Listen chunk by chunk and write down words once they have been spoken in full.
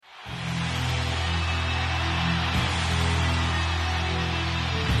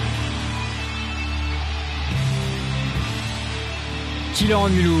Killer on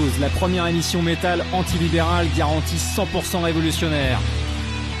Mulhouse, la première émission métal antilibérale garantie 100% révolutionnaire.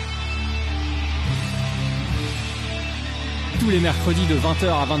 Tous les mercredis de 20h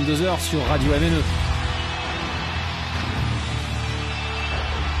à 22h sur Radio MNE.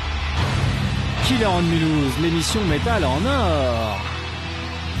 Killer on Mulhouse, l'émission métal en or.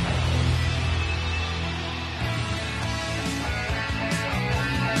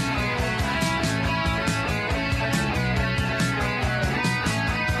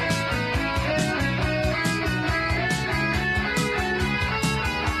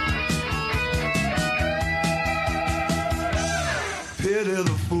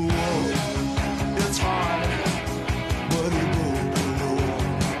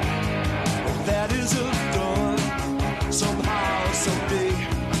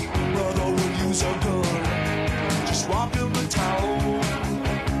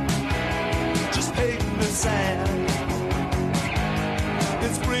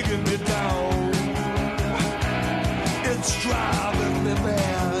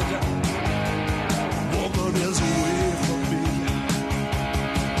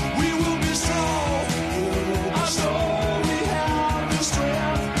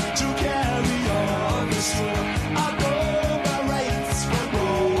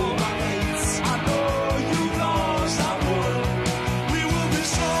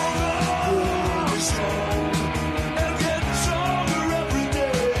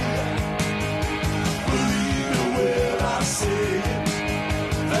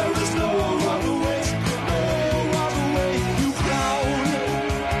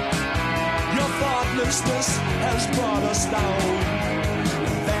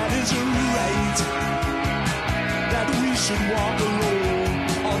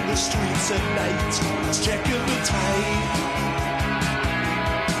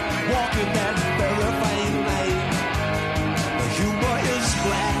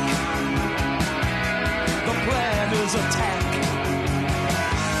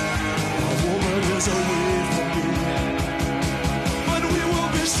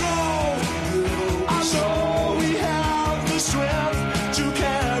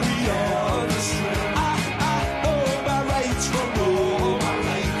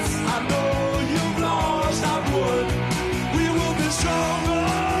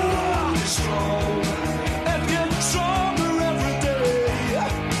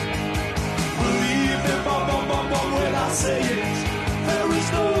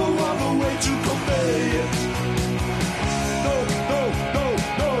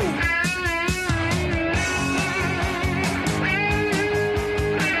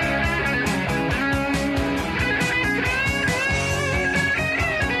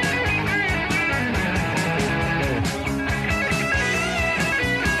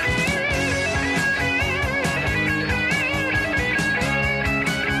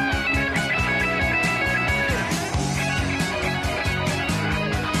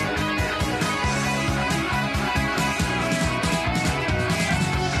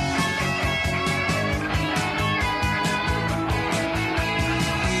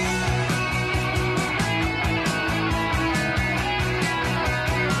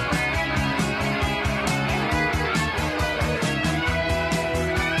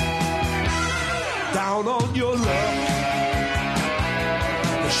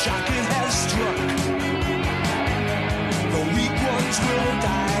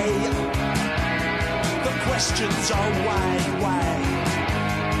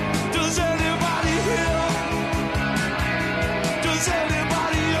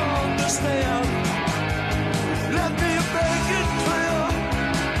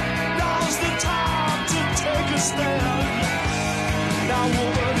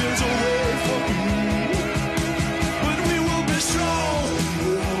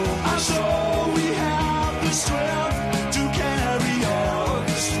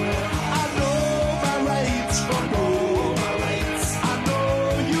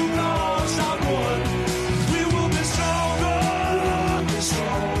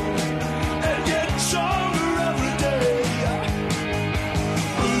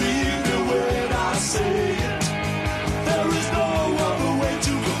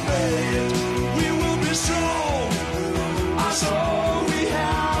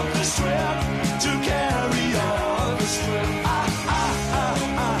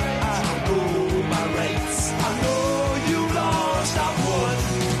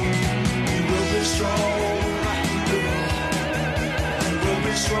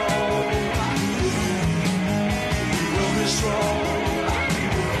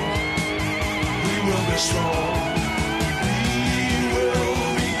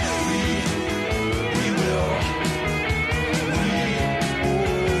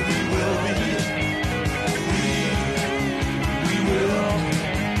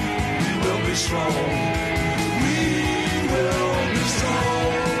 be strong. We will be strong.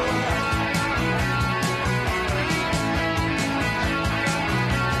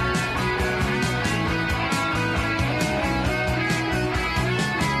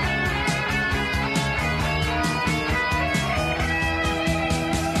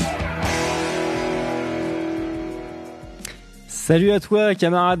 Salut à toi,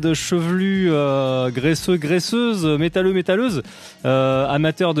 camarades chevelus, graisseux, graisseuses, métalleux, métalleuses,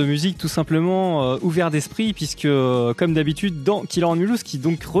 amateurs de musique tout simplement, ouverts d'esprit, puisque comme d'habitude dans Killer on Mulhouse, qui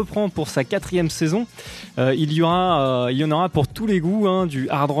donc reprend pour sa 4e saison, il y en aura pour tous les goûts, hein, du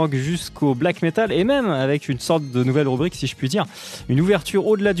hard rock jusqu'au black metal, et même avec une sorte de nouvelle rubrique, si je puis dire, une ouverture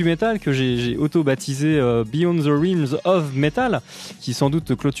au-delà du metal que j'ai auto-baptisé Beyond the Realms of Metal, qui sans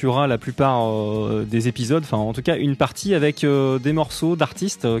doute clôturera la plupart des épisodes, enfin en tout cas une partie avec des morceaux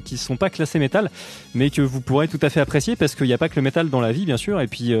d'artistes qui ne sont pas classés métal, mais que vous pourrez tout à fait apprécier, parce qu'il n'y a pas que le métal dans la vie, bien sûr, et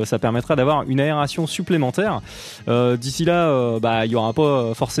puis ça permettra d'avoir une aération supplémentaire. D'ici là, il n'y aura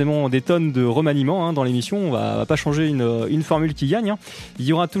pas forcément des tonnes de remaniements, hein, dans l'émission. On va pas changer une formule qui gagne, hein. Il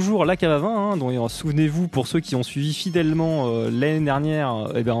y aura toujours la cave à vin, hein, dont souvenez-vous, pour ceux qui ont suivi fidèlement l'année dernière,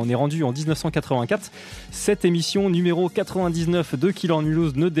 on est rendu en 1984. Cette émission numéro 99 de Killer on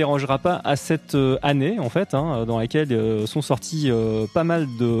Mulhouse ne dérogera pas à cette année, en fait, hein, dans laquelle sont sortis pas mal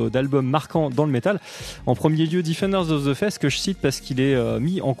d'albums marquants dans le métal. En premier lieu, Defenders of the Faith, que je cite parce qu'il est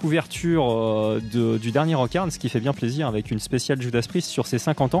mis en couverture du dernier Rockard, ce qui fait bien plaisir, avec une spéciale Judas Priest sur ses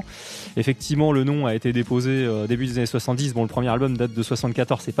 50 ans. Effectivement, le nom a été déposé début des années 70. Bon, le premier album date de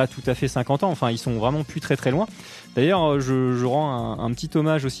 74, c'est pas tout à fait 50 ans. Enfin, ils sont vraiment plus très très loin. D'ailleurs, je rends un petit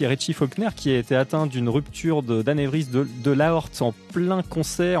hommage aussi à Richie Faulkner, qui a été atteint d'une rupture d'anévrisme de l'aorte en plein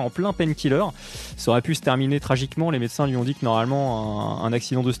concert, en plein painkiller. Ça aurait pu se terminer tragiquement. Les médecins lui ont dit que normalement un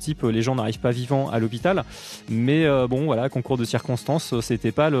accident de ce type, les gens n'arrivent pas vivants à l'hôpital, mais bon voilà, concours de circonstances,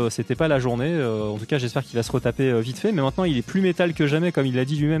 c'était pas la journée. En tout cas, j'espère qu'il va se retaper vite fait, mais maintenant il est plus métal que jamais, comme il l'a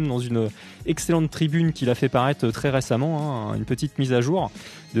dit lui-même dans une excellente tribune qu'il a fait paraître très récemment, hein, une petite mise à jour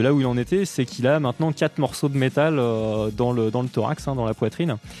de là où il en était. C'est qu'il a maintenant 4 morceaux de métal dans le thorax, hein, dans la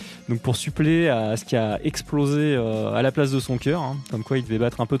poitrine, donc pour suppléer à ce qui a explosé à la place de son cœur, hein, comme quoi il devait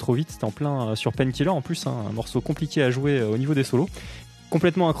battre un peu trop vite. C'était en plein sur Painkiller en plus, hein, un morceau compliqué à jouer au niveau des solos.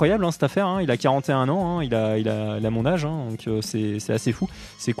 Complètement incroyable, hein, cette affaire, hein. Il a 41 ans, hein. Il a mon âge, hein, donc c'est assez fou.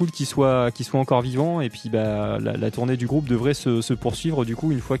 C'est cool qu'il soit encore vivant, et puis la tournée du groupe devrait se poursuivre du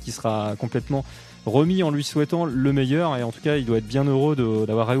coup une fois qu'il sera complètement remis, en lui souhaitant le meilleur. Et en tout cas, il doit être bien heureux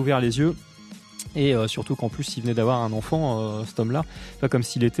d'avoir réouvert les yeux. Et surtout qu'en plus il venait d'avoir un enfant, cet homme-là, pas comme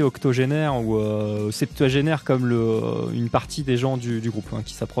s'il était octogénaire ou septuagénaire comme une partie des gens du groupe, hein,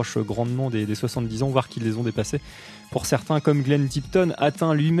 qui s'approchent grandement des 70 ans, voire qui les ont dépassés. Pour certains, comme Glenn Tipton,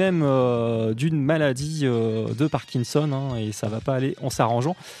 atteint lui-même d'une maladie de Parkinson, hein, et ça va pas aller en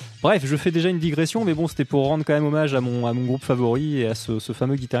s'arrangeant. Bref, je fais déjà une digression, mais bon, c'était pour rendre quand même hommage à mon groupe favori et à ce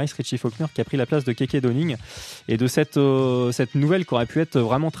fameux guitariste Richie Faulkner, qui a pris la place de Keke Downing, et de cette nouvelle qui aurait pu être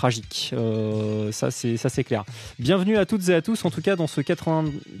vraiment tragique. Ça c'est clair. Bienvenue à toutes et à tous, en tout cas dans ce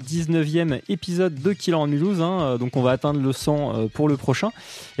 99e épisode de Killer on Mulhouse, hein. Donc on va atteindre le 100 pour le prochain.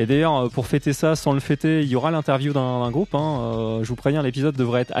 Et d'ailleurs, pour fêter ça, sans le fêter, il y aura l'interview d'un groupe, hein. Je vous préviens, l'épisode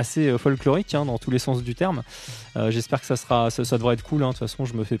devrait être assez folklorique, hein, dans tous les sens du terme. J'espère que ça devrait être cool, hein. De toute façon,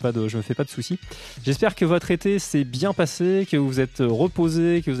 je me fais pas de soucis. J'espère que votre été s'est bien passé, que vous êtes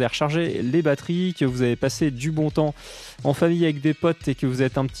reposé, que vous avez rechargé les batteries, que vous avez passé du bon temps en famille avec des potes, et que vous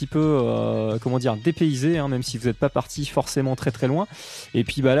êtes un petit peu dépaysé, hein, même si vous n'êtes pas parti forcément très très loin. Et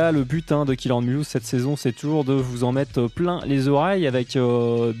puis là, le but, hein, de Killer on Mulhouse cette saison, c'est toujours de vous en mettre plein les oreilles avec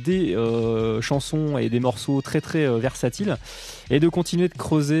des chansons et des morceaux très très versatiles, et de continuer de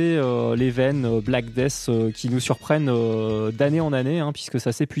creuser les veines Black Death qui nous surprennent d'année en année, hein, puisque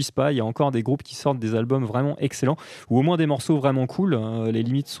ça s'épuise pas. Il y a encore des groupes qui sortent des albums vraiment excellents, ou au moins des morceaux vraiment cool. Les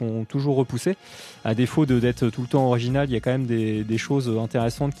limites sont toujours repoussées, à défaut d'être tout le temps original. Il y a quand même des choses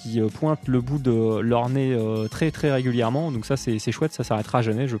intéressantes qui pointent le bout de leur nez très très régulièrement, donc ça c'est chouette. Ça s'arrêtera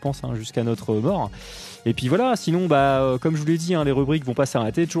jamais, je pense, hein, jusqu'à notre mort. Et puis voilà, sinon comme je vous l'ai dit, hein, les rubriques vont pas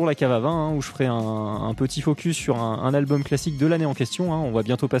s'arrêter. Toujours la cave à vin, hein, où je ferai un petit focus sur un album classique de l'année en question, hein. On va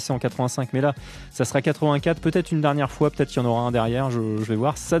bientôt passer en 85, mais là ça sera 84, peut-être une dernière fois, peut-être qu'il y en aura un derrière, je vais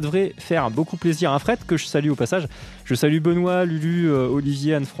voir. Ça devrait faire beaucoup plaisir à Fred, que je salue au passage. Je salue Benoît, Lulu,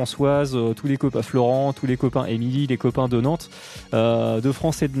 Olivier, Anne-Françoise, tous les copains, Florent, tous les copains, Émilie, les copains de Nantes, de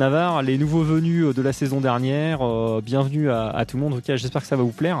France et de Navarre, les nouveaux venus de la saison dernière. Bienvenue à tout le monde. En tout cas, j'espère que ça va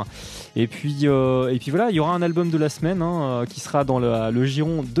vous plaire. Et puis voilà, il y aura un album de la semaine, hein, qui sera dans le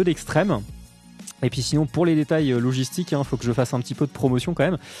giron de l'extrême. Et puis sinon, pour les détails logistiques, faut que je fasse un petit peu de promotion quand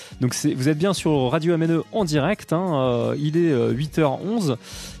même. Donc vous êtes bien sur Radio MNE en direct, il est 8h11.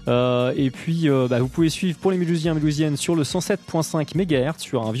 Et puis vous pouvez suivre pour les Mulhousiens et Mulhousiennes sur le 107.5 MHz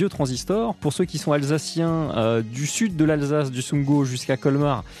sur un vieux transistor. Pour ceux qui sont alsaciens du sud de l'Alsace, du Sundgau jusqu'à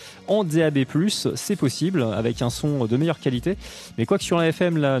Colmar, en DAB+, c'est possible, avec un son de meilleure qualité. Mais quoi que sur la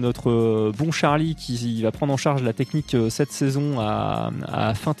FM, là, notre bon Charlie qui va prendre en charge la technique cette saison a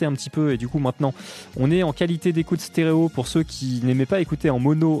feinté un petit peu, et du coup maintenant on est en qualité d'écoute stéréo pour ceux qui n'aimaient pas écouter en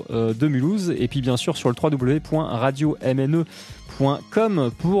mono de Mulhouse, et puis bien sûr sur le www.radiomne.com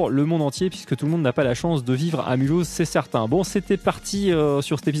pour le monde entier, puisque tout le monde n'a pas la chance de vivre à Mulhouse, c'est certain. Bon, c'était parti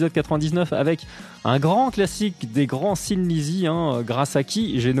sur cet épisode 99 avec un grand classique des grands Thin Lizzy, grâce à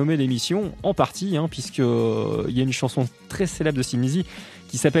qui j'ai nommé l'émission en partie, puisque il y a une chanson très célèbre de Thin Lizzy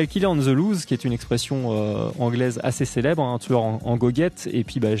qui s'appelle Killer on the Loose, qui est une expression anglaise assez célèbre, un tueur en goguette. Et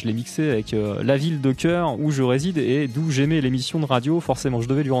puis je l'ai mixé avec la ville de cœur où je réside et d'où j'aimais l'émission de radio. Forcément, je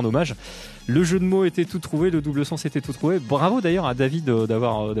devais lui rendre hommage. Le jeu de mots était tout trouvé, le double sens était tout trouvé. Bravo d'ailleurs à David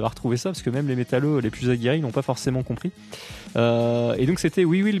d'avoir trouvé ça, parce que même les métalleux les plus aguerris n'ont pas forcément compris. Et donc c'était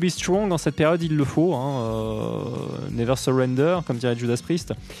We Will Be Strong. Dans cette période, il le faut, Never Surrender, comme dirait Judas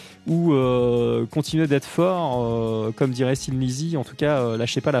Priest, ou continuer d'être fort, comme dirait Thin Lizzy. En tout cas,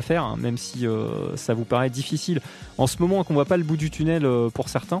 lâchez pas l'affaire, même si ça vous paraît difficile en ce moment, qu'on voit pas le bout du tunnel pour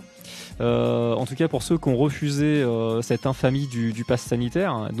certains. En tout cas pour ceux qui ont refusé cette infamie du pass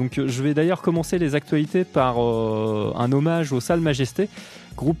sanitaire. Donc je vais d'ailleurs commencer les actualités par un hommage aux Salles Majestés,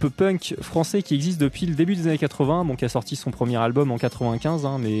 groupe punk français qui existe depuis le début des années 80, qui a sorti son premier album en 95,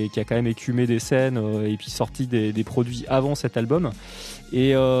 mais qui a quand même écumé des scènes et puis sorti des produits avant cet album.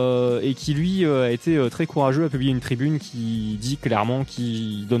 Et qui lui a été très courageux, a publié une tribune qui dit clairement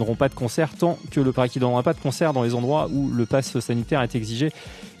qu'ils donneront pas de concert tant que qu'ils donneront pas de concert dans les endroits où le pass sanitaire est exigé,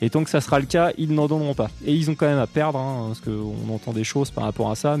 et tant que ça sera le cas, ils n'en donneront pas. Et ils ont quand même à perdre, parce qu'on entend des choses par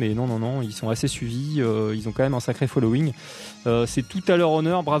rapport à ça, mais non, ils sont assez suivis, ils ont quand même un sacré following. C'est tout à leur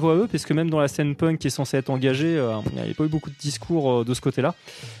honneur, bravo à eux, parce que même dans la scène punk qui est censée être engagée, il n'y avait pas eu beaucoup de discours de ce côté-là.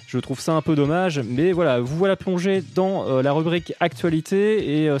 Je trouve ça un peu dommage, mais voilà, vous voilà plongé dans la rubrique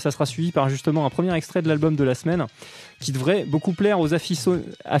actualité, et ça sera suivi par justement un premier extrait de l'album de la semaine qui devrait beaucoup plaire aux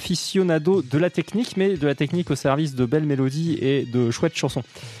aficionados de la technique, mais de la technique au service de belles mélodies et de chouettes chansons.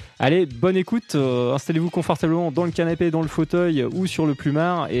 Allez, bonne écoute, installez-vous confortablement dans le canapé, dans le fauteuil ou sur le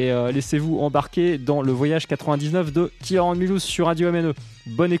plumard, et laissez-vous embarquer dans le voyage 99 de Killer on Mulhouse sur Radio MNE.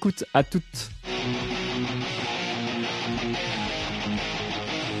 Bonne écoute à toutes.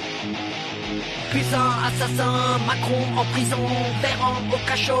 Puissant assassin, Macron en prison, Véran au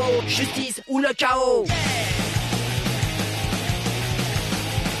cachot, justice ou le chaos.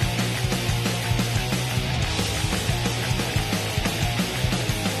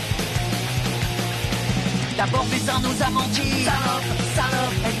 D'abord Bézin nous a menti,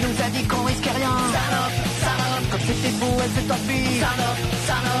 salope, elle nous a dit qu'on risquait rien, salope, comme c'était beau elle s'est enfuie,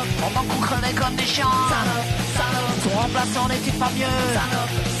 salope, pendant qu'on crevait comme des chiens, salope, son remplaçant n'était pas mieux,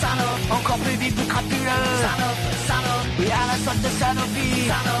 salope, encore plus vif, plus crapuleux, salope, et à la solde de Sanofi,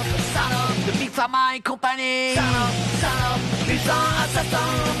 salope, de Big Pharma et compagnie, salope, puissant assassin,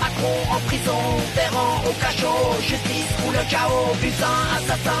 Macron en prison, Véran au cachot, justice ou le chaos, puissant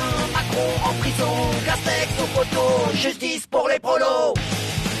assassin, Macron en prison, Castex au poteau, justice pour les prolos.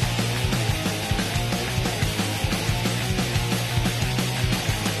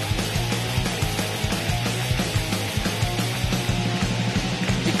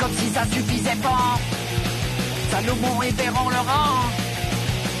 Et comme si ça suffisait pas, Salomon et Véran le rang,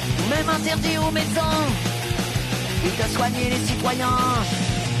 même interdit aux médecins et de soigner les citoyens,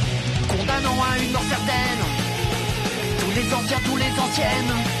 condamnant à une mort certaine tous les anciens, tous les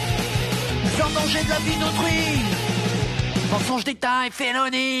anciennes, sans danger de la vie d'autrui, mensonge d'État et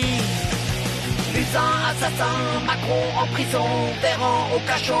félonie. Puissant assassin, Macron en prison, Véran au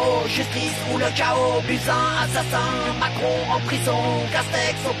cachot, justice ou le chaos. Puissant assassin, Macron en prison,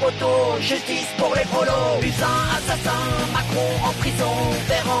 Castex au poteau, justice pour les prolos. Puissant assassin, Macron en prison,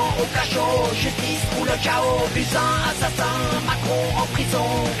 Véran au cachot, justice ou le chaos. Puissant assassin, Macron en prison,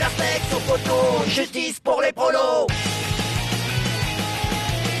 Castex au poteau, justice pour les prolos.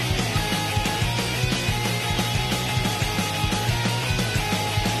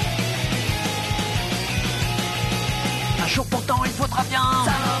 Un jour pourtant il faudra bien,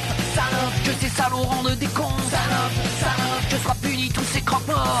 salope, que ces salauds rendent des comptes, salope, que soient punis tous ces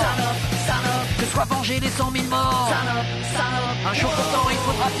croque-morts, salope, que soient vengés les 100 000 morts, salope, un jour pourtant il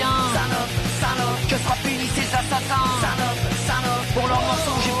faudra bien, salope, que soient punis ces assassins, pour leurs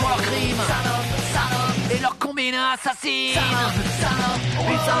mensonges et pour leurs crimes, et leurs combine assassine.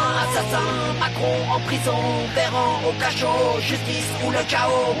 Buzyn, assassin, Macron en prison, Véran au cachot, justice ou le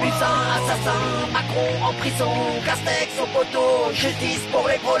chaos. Buzyn, assassin, Macron en prison, Castex au poteau, justice pour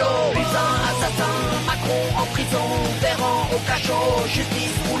les prolos. Buzyn, assassin, Macron en prison, Véran au cachot,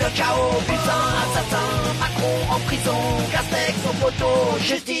 justice ou le chaos. Buzyn, assassin, Macron en prison, Castex au poteau,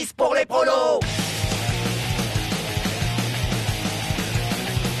 justice pour les prolos.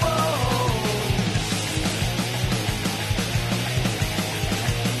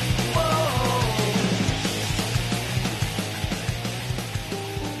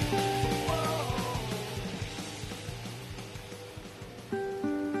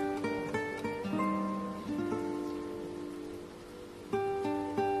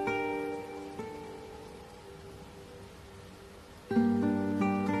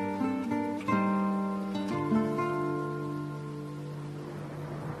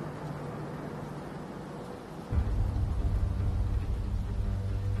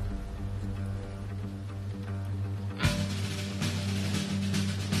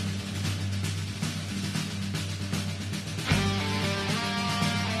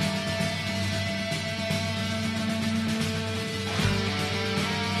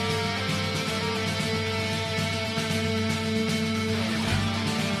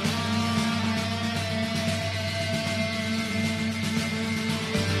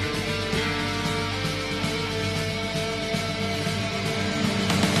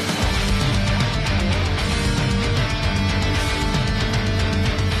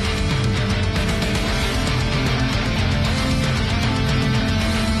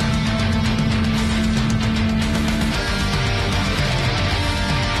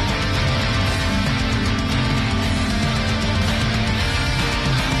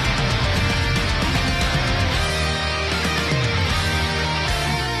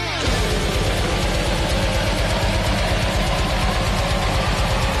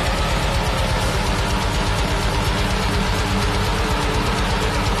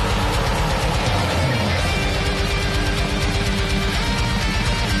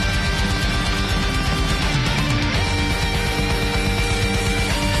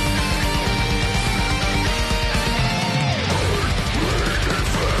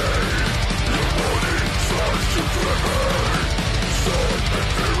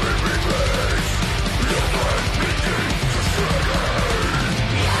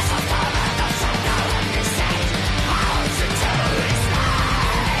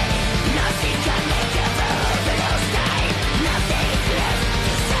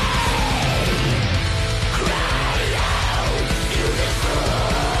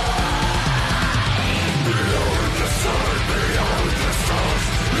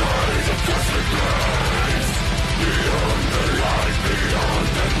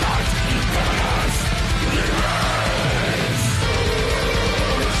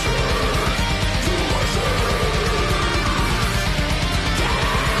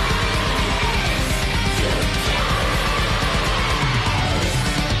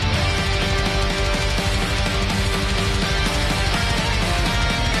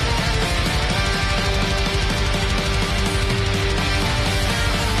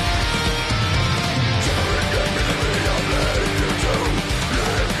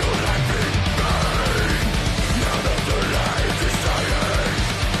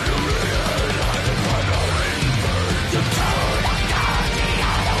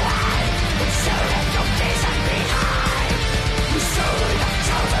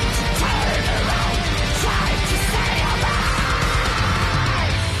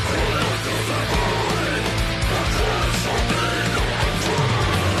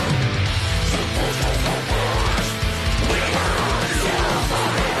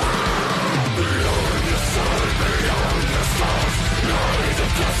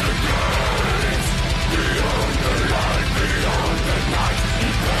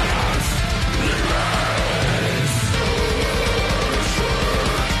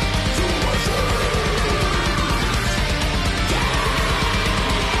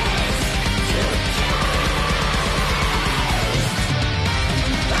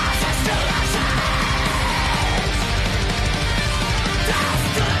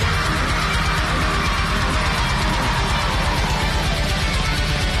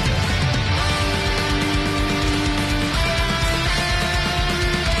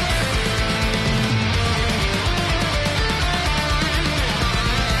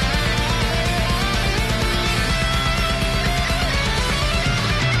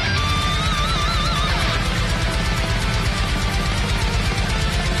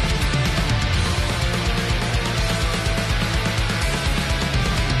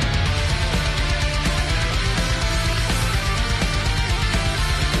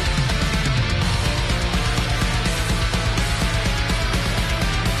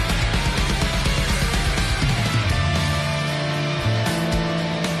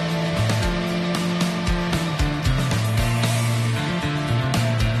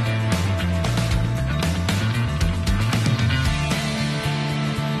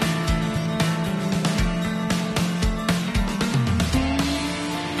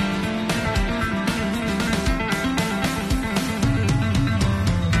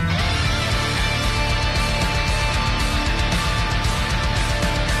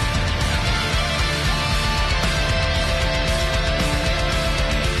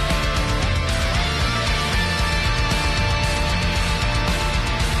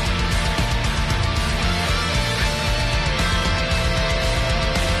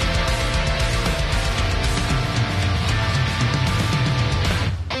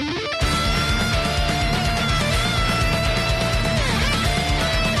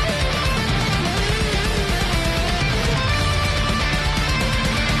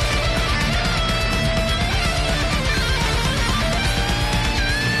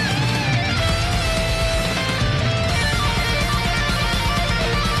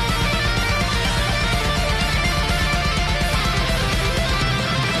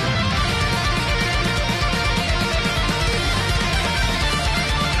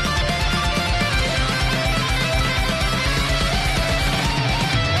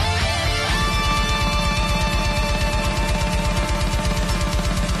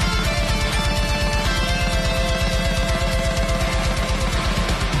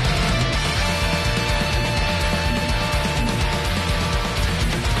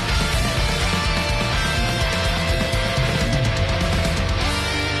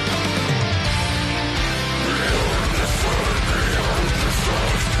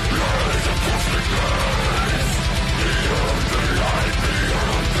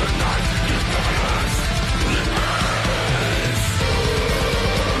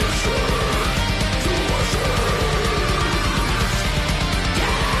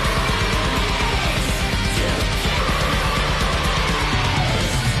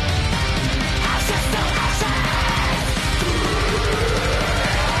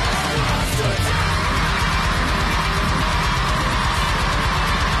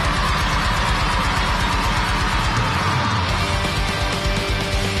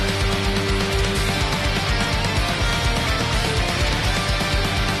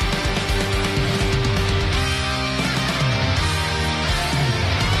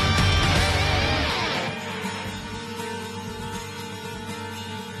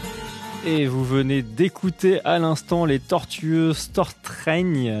 Et vous venez d'écouter à l'instant les tortueux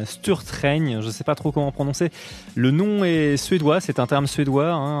Sturtregn, je sais pas trop comment prononcer. Le nom est suédois, c'est un terme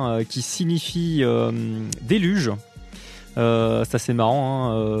suédois qui signifie déluge. C'est assez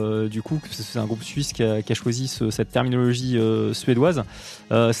marrant, du coup, c'est un groupe suisse qui a choisi cette terminologie suédoise.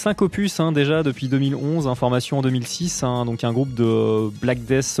 5 opus déjà depuis 2011, formation en 2006, donc un groupe de Black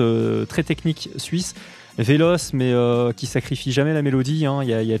Death très technique suisse. Véloce mais qui sacrifie jamais la mélodie, il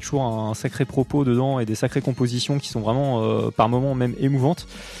y a toujours un sacré propos dedans et des sacrées compositions qui sont vraiment par moments même émouvantes.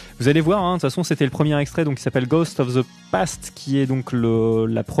 Vous allez voir, de toute façon c'était le premier extrait donc qui s'appelle Ghost of the Past, qui est donc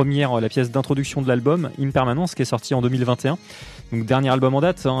la pièce d'introduction de l'album Impermanence, qui est sorti en 2021. Donc dernier album en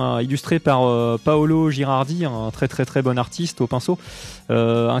date, illustré par Paolo Girardi, un très très très bon artiste au pinceau.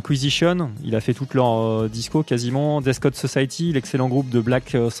 Inquisition, il a fait toutes leurs discos quasiment. Death Code Society, l'excellent groupe de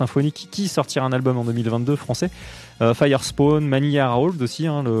Black Symphonic qui sortira un album en 2022 français. Firespawn, Mania Hold aussi,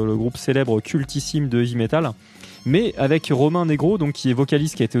 le groupe célèbre cultissime de heavy metal. Mais avec Romain Negro, donc qui est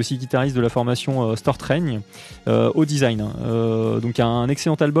vocaliste, qui a été aussi guitariste de la formation Sturtregn, au design. Donc un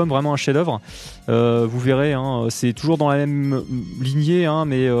excellent album, vraiment un chef-d'œuvre. Vous verrez, c'est toujours dans la même lignée,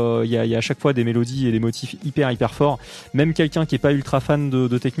 mais il y a à chaque fois des mélodies et des motifs hyper forts. Même quelqu'un qui est pas ultra fan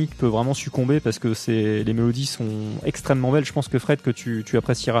de technique peut vraiment succomber parce que les mélodies sont extrêmement belles. Je pense que Fred, que tu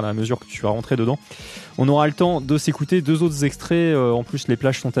apprécieras à la mesure que tu vas rentrer dedans. On aura le temps de s'écouter 2 autres extraits. En plus, les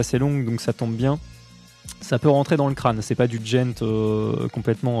plages sont assez longues, donc ça tombe bien. Ça peut rentrer dans le crâne, c'est pas du gent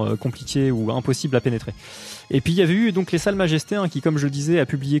complètement compliqué ou impossible à pénétrer. Et puis il y avait eu donc les Salles Majestés qui, comme je le disais, a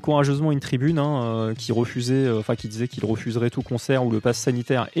publié courageusement une tribune qui disait qu'il refuserait tout concert où le pass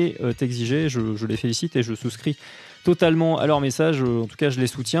sanitaire est exigé. Je les félicite et je souscris totalement à leur message. En tout cas, je les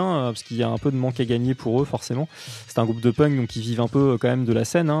soutiens parce qu'il y a un peu de manque à gagner pour eux, forcément. C'est un groupe de punk donc ils vivent un peu quand même de la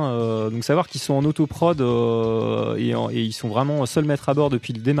scène. Donc savoir qu'ils sont en autoprod et ils sont vraiment seuls maîtres à bord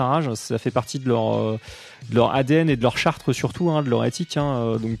depuis le démarrage, ça fait partie de leur ADN et de leur charte surtout, de leur éthique.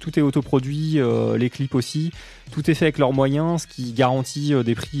 Donc tout est autoproduit, les clips aussi. Tout est fait avec leurs moyens, ce qui garantit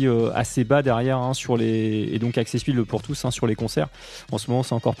des prix assez bas derrière et donc accessible pour tous sur les concerts. En ce moment,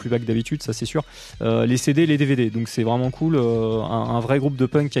 c'est encore plus bas que d'habitude, ça c'est sûr. Les CD, les DVD, donc c'est vraiment cool. Un vrai groupe de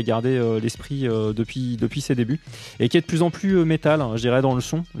punk qui a gardé l'esprit depuis ses débuts et qui est de plus en plus métal, je dirais, dans le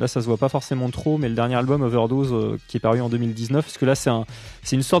son. Là, ça se voit pas forcément trop, mais le dernier album Overdose qui est paru en 2019, parce que là,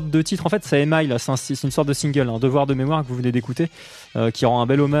 c'est une sorte de titre. En fait, ça émaille là, c'est une sorte de single, Devoir de mémoire que vous venez d'écouter, qui rend un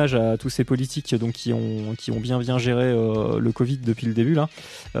bel hommage à tous ces politiques donc qui ont bien géré le Covid depuis le début là.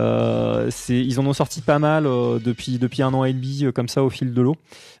 Ils en ont sorti pas mal depuis 1 an et demi comme ça au fil de l'eau.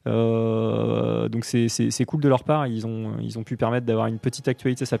 Donc c'est cool de leur part. Ils ont pu permettre d'avoir une petite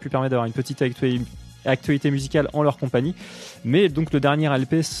actualité. Ça a pu permettre d'avoir une petite actualité musicale en leur compagnie. Mais donc le dernier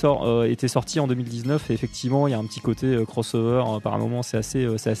LP était sorti en 2019 et effectivement il y a un petit côté crossover. Par un moment c'est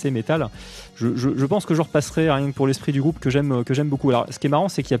assez métal. Je pense que je repasserai rien que pour l'esprit du groupe que j'aime beaucoup. Alors ce qui est marrant,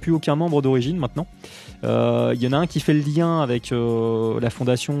 c'est qu'il n'y a plus aucun membre d'origine maintenant. Il y en a un qui fait le lien avec la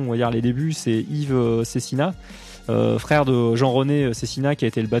fondation, on va dire les débuts, c'est Yves Cessina, frère de Jean-René Cessina qui a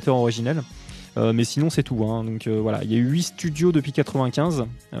été le batteur originel. Mais sinon c'est tout donc voilà, il y a eu 8 studios depuis 95.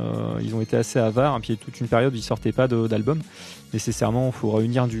 Ils ont été assez avares et puis il y a toute une période où ils sortaient pas d'album. Nécessairement il faut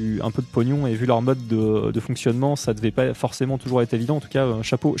réunir un peu de pognon et vu leur mode de fonctionnement ça devait pas forcément toujours être évident. En tout cas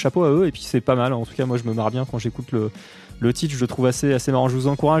chapeau à eux et puis c'est pas mal. En tout cas moi je me marre bien quand j'écoute le titre, je le trouve assez marrant. Je vous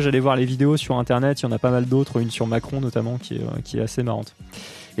encourage à aller voir les vidéos sur internet, il y en a pas mal d'autres, une sur Macron notamment qui est assez marrante.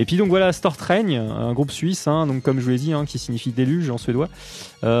 Et puis donc voilà, Sturtregn, un groupe suisse, donc comme je vous l'ai dit, qui signifie déluge en suédois.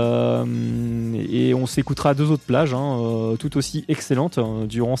 Et on s'écoutera 2 autres plages, tout aussi excellentes,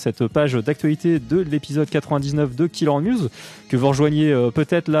 durant cette page d'actualité de l'épisode 99 de Killer News, que vous rejoignez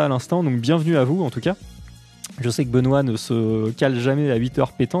peut-être là à l'instant. Donc bienvenue à vous en tout cas. Je sais que Benoît ne se cale jamais à 8h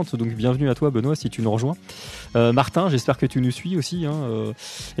pétantes, donc bienvenue à toi Benoît si tu nous rejoins. Martin, j'espère que tu nous suis aussi.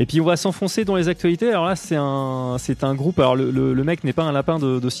 Et puis on va s'enfoncer dans les actualités. Alors là c'est un groupe. Alors le mec n'est pas un lapin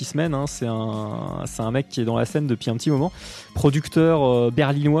de 6 semaines. C'est un mec qui est dans la scène depuis un petit moment. Producteur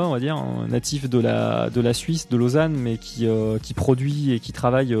berlinois, on va dire, natif de la Suisse, de Lausanne, mais qui produit et qui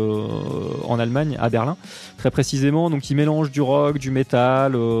travaille en Allemagne, à Berlin, très précisément. Donc il mélange du rock, du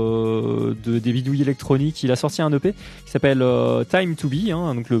métal, des bidouilles électroniques. Il a sorti un EP qui s'appelle Time to Be.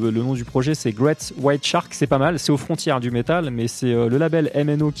 Donc le nom du projet c'est Great White Shark. C'est pas mal, c'est aux frontières du métal, mais c'est le label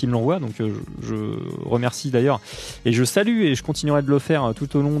MNO qui l'envoie, donc je remercie d'ailleurs et je salue et je continuerai de le faire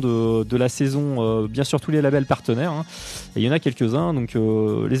tout au long de la saison, bien sûr tous les labels partenaires, et il y en a quelques-uns, donc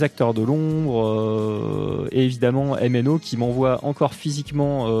les Acteurs de l'ombre et évidemment MNO qui m'envoie encore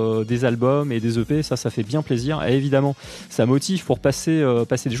physiquement des albums et des EP, ça fait bien plaisir, et évidemment ça motive pour passer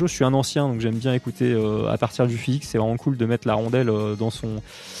des choses. Je suis un ancien donc j'aime bien écouter à partir partir du physique. C'est vraiment cool de mettre la rondelle dans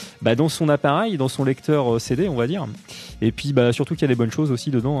son appareil, dans son lecteur CD, on va dire. Et puis surtout qu'il y a des bonnes choses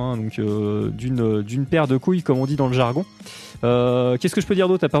aussi dedans, hein, donc d'une paire de couilles, comme on dit dans le jargon. Qu'est-ce que je peux dire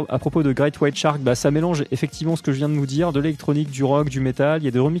d'autre à propos de Great White Shark? Ça mélange effectivement ce que je viens de vous dire, de l'électronique, du rock, du métal. Il y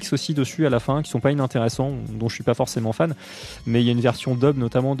a des remixes aussi dessus à la fin qui sont pas inintéressants, dont je suis pas forcément fan, mais il y a une version dub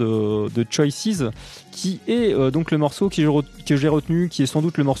notamment de Choices qui est donc le morceau que j'ai retenu, qui est sans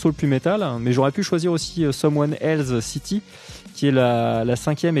doute le morceau le plus métal, mais j'aurais pu choisir aussi Someone Else City, qui est la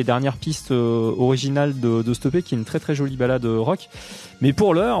 5e et dernière piste originale de Stoppé, qui est une très très jolie balade rock. Mais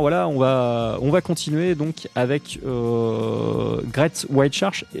pour l'heure, voilà, on va continuer donc avec Great White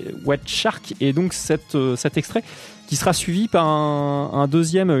Shark et donc cet extrait qui sera suivi par une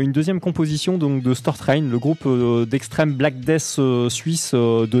deuxième composition donc de Stortrain, le groupe d'extrême Black Death suisse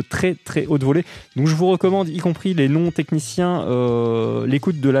de très très haute volée. Donc je vous recommande, y compris les non-techniciens,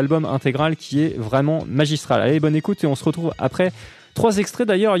 l'écoute de l'album intégral qui est vraiment magistral. Allez, bonne écoute et on se retrouve après 3 extraits.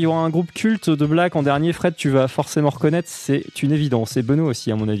 D'ailleurs, il y aura un groupe culte de Black en dernier. Fred, tu vas forcément reconnaître, c'est une évidence. Et Benoît aussi,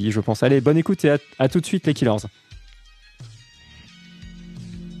 à mon avis, je pense. Allez, bonne écoute et à tout de suite les Killers.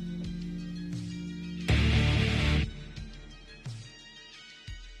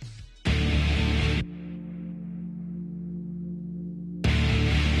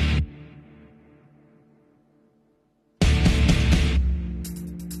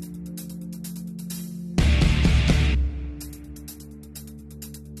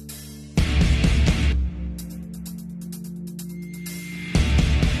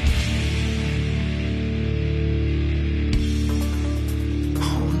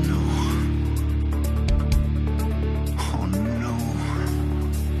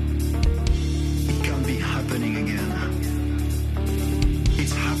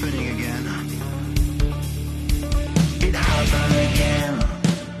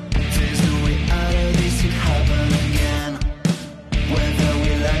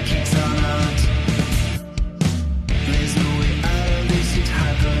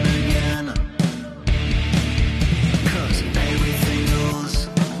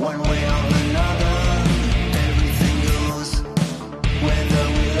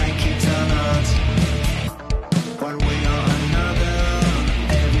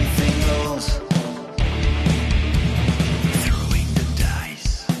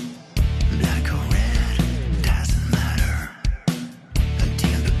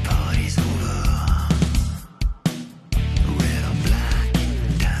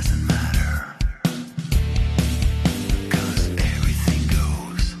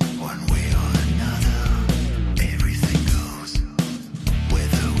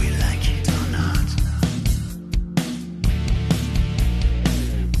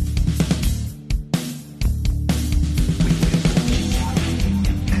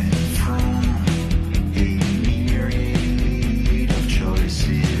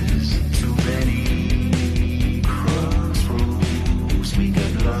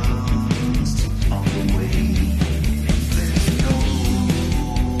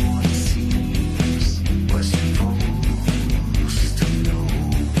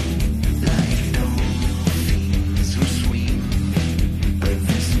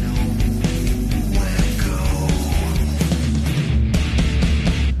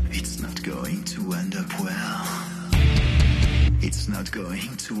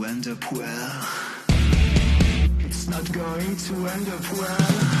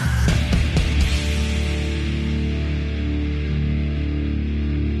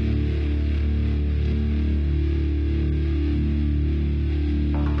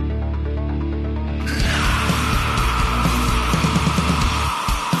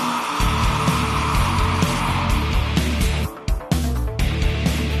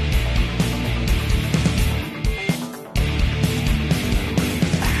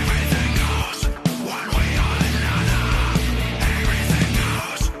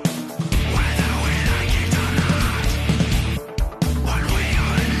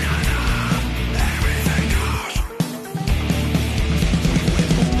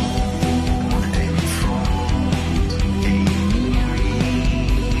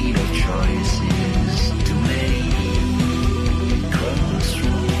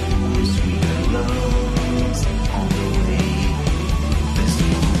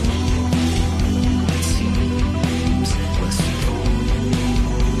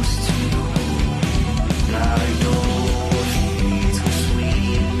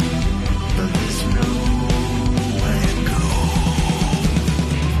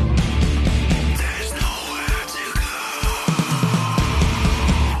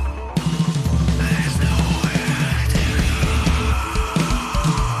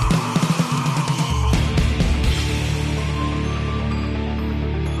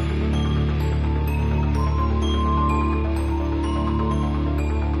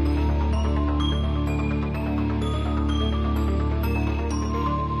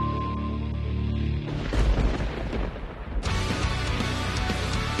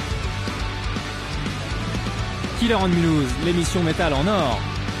 Killer on Mulhouse, l'émission métal en or.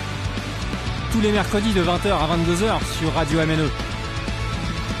 Tous les mercredis de 20h à 22h sur Radio MNE.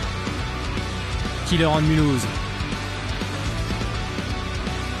 Killer on Mulhouse.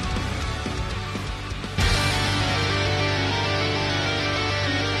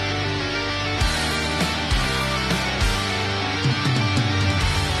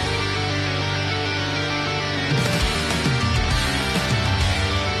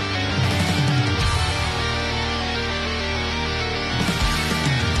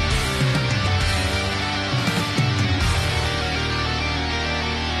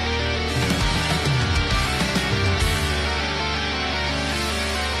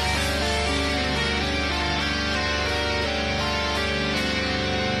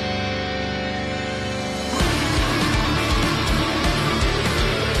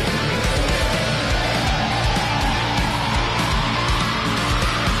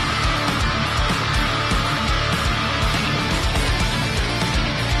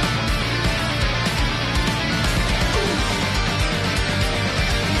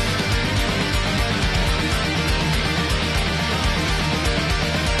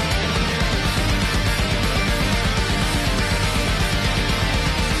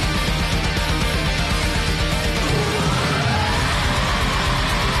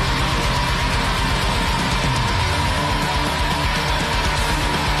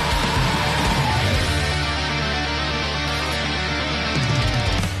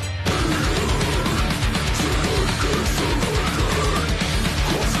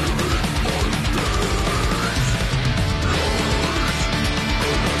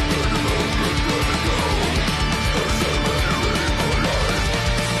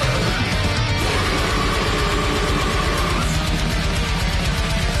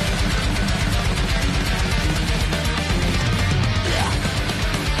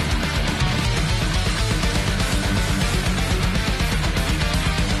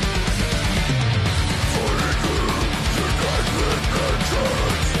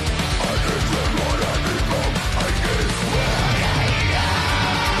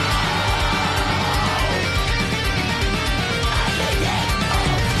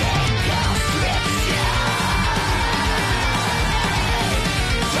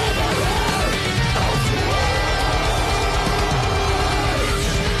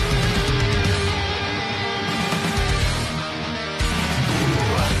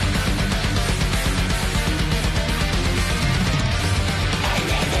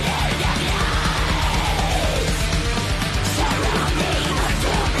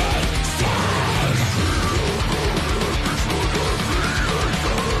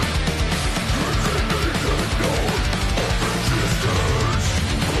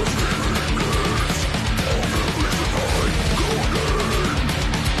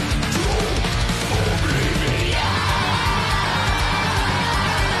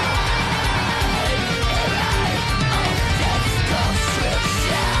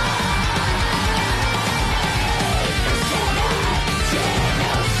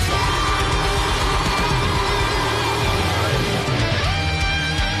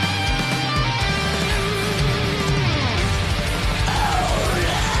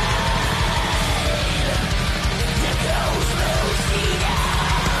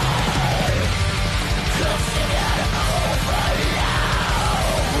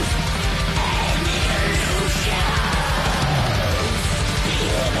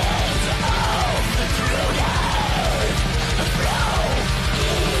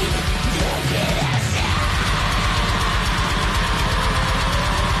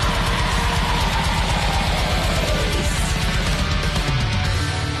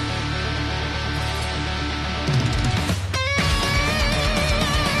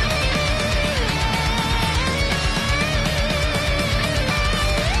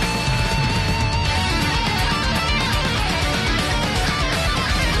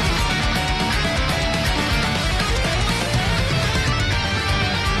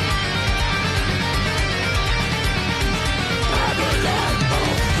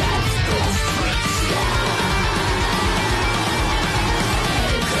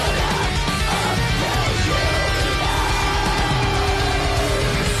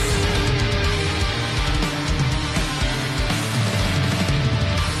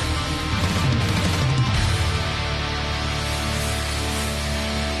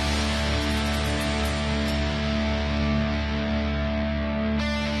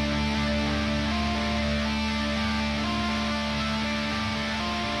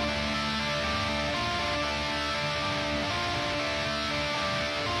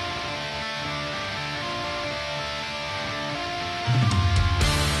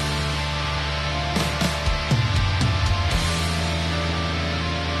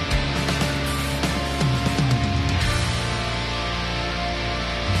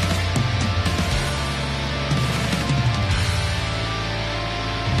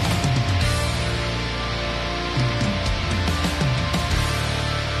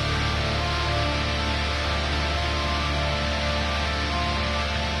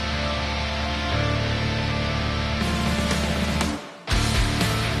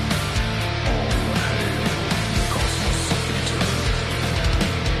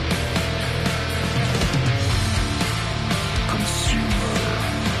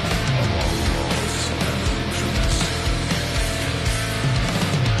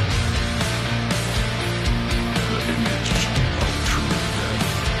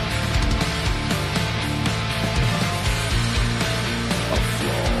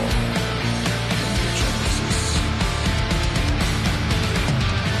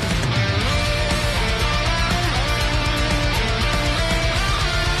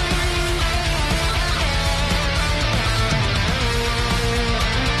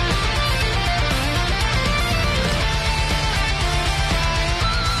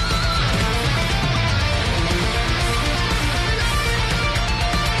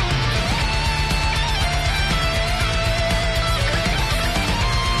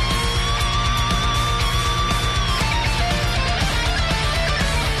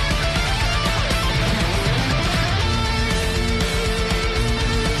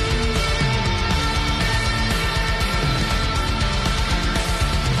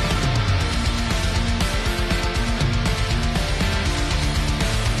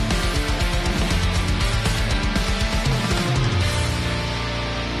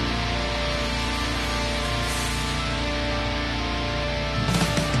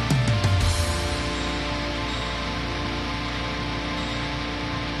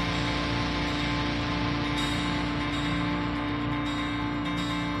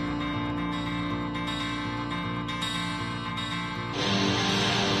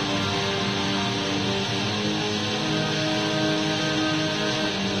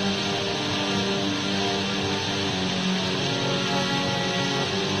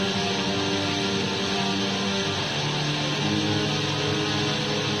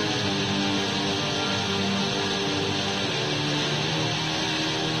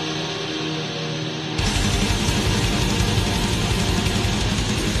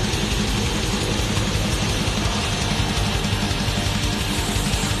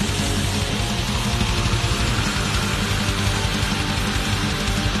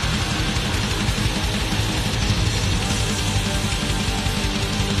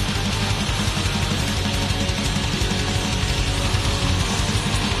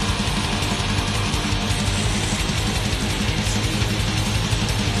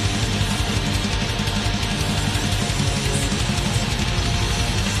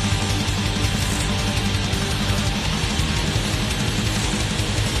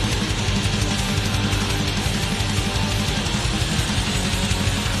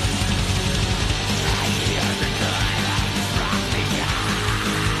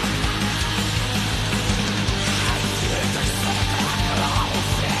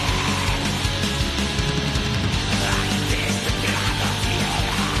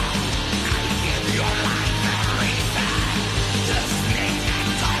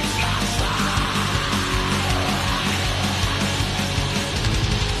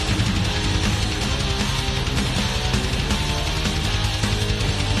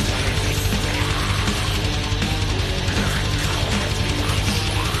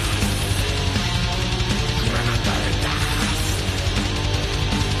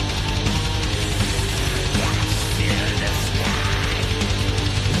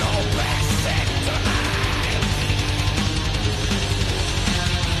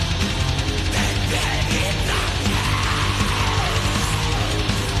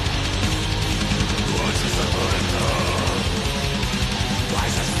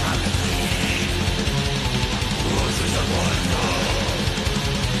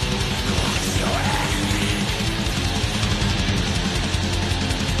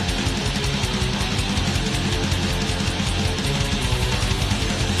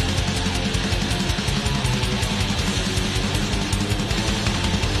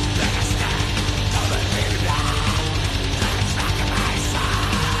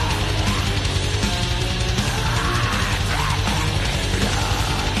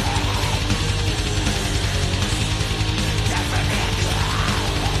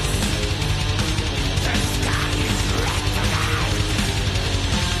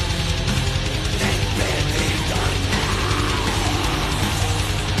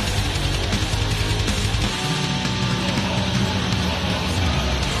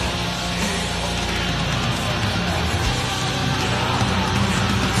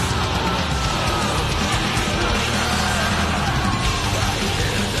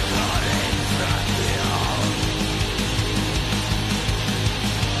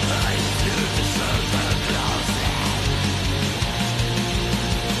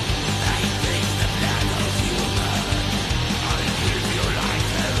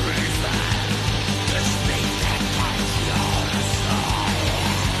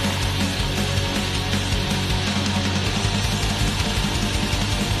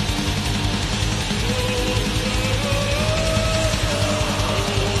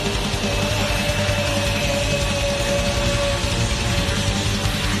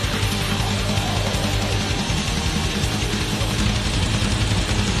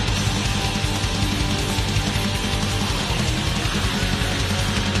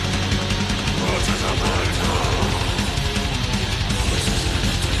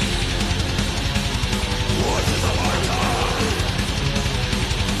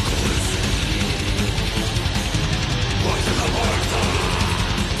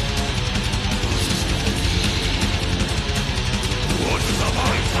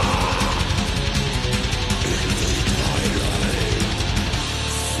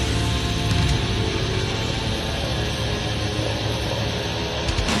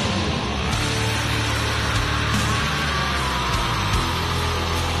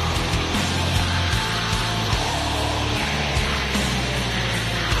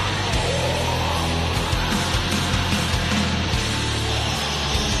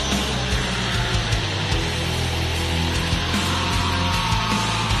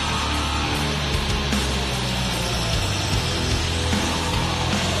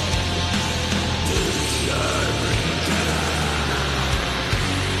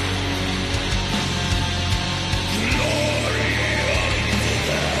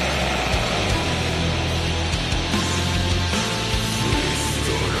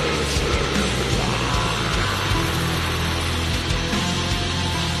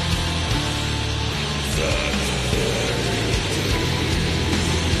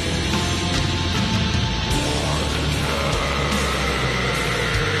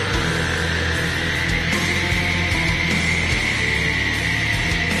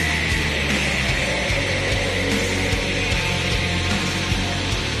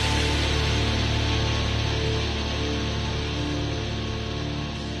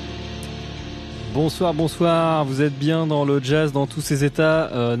 Bonsoir, bonsoir, vous êtes bien dans le jazz dans tous ses états.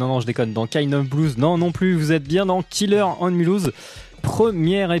 Non, je déconne, dans Kind of Blues, non plus, vous êtes bien dans Killer on Mulhouse.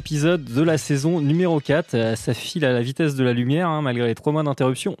 Premier épisode de la saison numéro 4. Ça file à la vitesse de la lumière, hein, malgré les 3 mois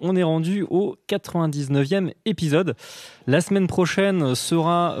d'interruption. On est rendu au 99e épisode. La semaine prochaine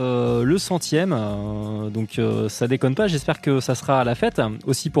sera le 100e. Donc ça déconne pas, j'espère que ça sera à la fête,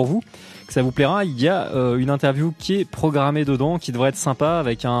 aussi pour vous, que ça vous plaira. Il y a une interview qui est programmée dedans, qui devrait être sympa,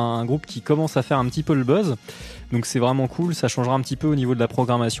 avec un groupe qui commence à faire un petit peu le buzz. Donc c'est vraiment cool, ça changera un petit peu au niveau de la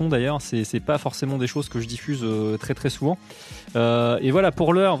programmation d'ailleurs, c'est pas forcément des choses que je diffuse très très souvent. Et voilà,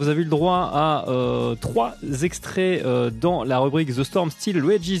 pour l'heure, vous avez eu le droit à 3 extraits dans la rubrique The Storm Still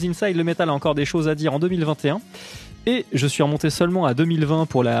Rages Inside. Le métal a encore des choses à dire en 2021. Et je suis remonté seulement à 2020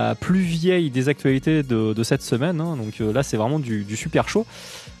 pour la plus vieille des actualités de cette semaine, hein. Donc là c'est vraiment du super chaud.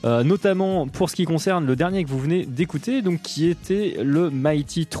 Notamment pour ce qui concerne le dernier que vous venez d'écouter, donc qui était le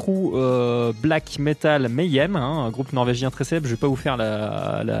Mighty True Black Metal Mayhem, hein, un groupe norvégien très célèbre. Je vais pas vous faire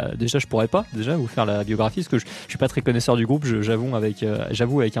déjà je pourrais pas déjà vous faire la biographie parce que je suis pas très connaisseur du groupe, j'avoue avec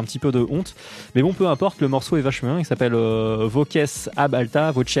un petit peu de honte. Mais bon, peu importe, le morceau est vachement bien. Il s'appelle Voces ab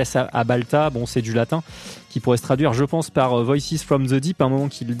Alta. Bon, c'est du latin, qui pourrait se traduire, je pense, par Voices from the Deep, à un moment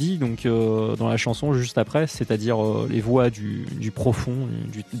qu'il le dit, donc dans la chanson juste après, c'est-à-dire les voix du profond,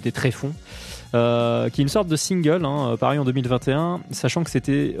 des tréfonds, qui est une sorte de single, hein, pareil en 2021, sachant que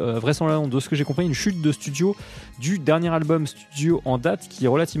c'était vraisemblablement, de ce que j'ai compris, une chute de studio du dernier album studio en date, qui est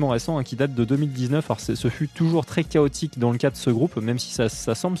relativement récent, hein, qui date de 2019. Alors ce fut toujours très chaotique dans le cas de ce groupe, même si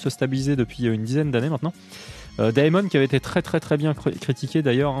ça semble se stabiliser depuis une dizaine d'années maintenant. Daemon, qui avait été très très très bien critiqué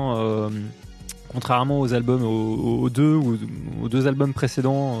d'ailleurs, hein, contrairement aux albums, aux deux albums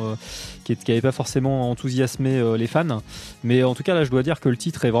précédents qui n'avaient pas forcément enthousiasmé les fans. Mais en tout cas, là, je dois dire que le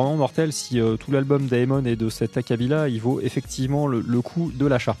titre est vraiment mortel. Si tout l'album d'Aemon est de cet acabit-là, il vaut effectivement le coup de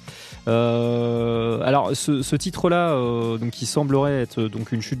l'achat. Alors, ce titre-là, donc qui semblerait être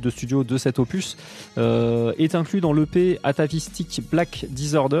donc une chute de studio de cet opus, est inclus dans l'EP Atavistic Black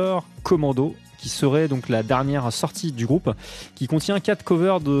Disorder Commando, qui serait donc la dernière sortie du groupe, qui contient 4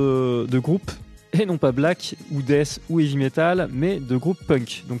 covers de groupes, et non pas black ou death ou heavy metal, mais de groupes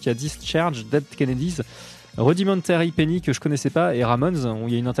punk. Donc il y a Discharge, Dead Kennedys, Rudimentary Penny, que je connaissais pas, et Ramones.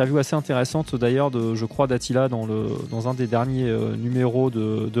 Il y a une interview assez intéressante d'ailleurs je crois d'Attila dans un des derniers numéros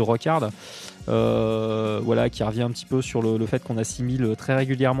de Rock Hard, voilà, qui revient un petit peu sur le fait qu'on assimile très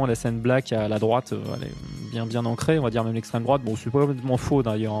régulièrement la scène black à la droite. Elle est bien ancrée, on va dire même l'extrême droite. Bon, c'est pas complètement faux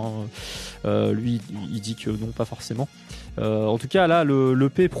d'ailleurs, hein. Lui il dit que non, pas forcément. En tout cas là,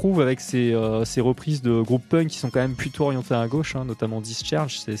 l'EP prouve avec ses reprises de groupes punk qui sont quand même plutôt orientés à gauche, hein, notamment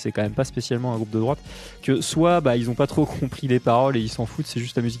Discharge, c'est quand même pas spécialement un groupe de droite, que soit ils ont pas trop compris les paroles et ils s'en foutent, c'est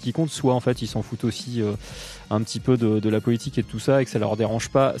juste la musique qui compte, soit en fait ils s'en foutent aussi un petit peu de la politique et de tout ça, et que ça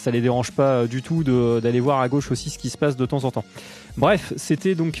les dérange pas du tout d'aller voir à gauche aussi ce qui se passe de temps en temps. Bref,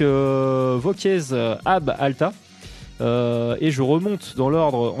 c'était donc Voces ab Alta. Et je remonte dans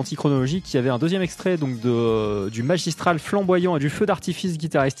l'ordre antichronologique. Il y avait un deuxième extrait donc du magistral flamboyant et du feu d'artifice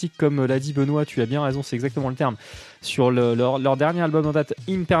guitaristique, comme l'a dit Benoît, tu as bien raison, c'est exactement le terme, sur leur dernier album en date,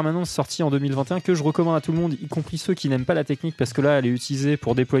 In Permanence, sorti en 2021, que je recommande à tout le monde, y compris ceux qui n'aiment pas la technique, parce que là elle est utilisée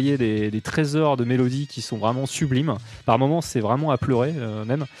pour déployer des trésors de mélodies qui sont vraiment sublimes. Par moments c'est vraiment à pleurer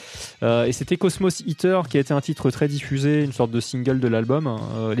même. Et c'était Cosmos Eater, qui a été un titre très diffusé, une sorte de single de l'album.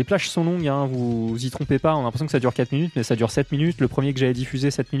 Les plages sont longues, hein, vous y trompez pas, on a l'impression que ça dure 4 minutes, mais ça dure 7 minutes. Le premier que j'avais diffusé,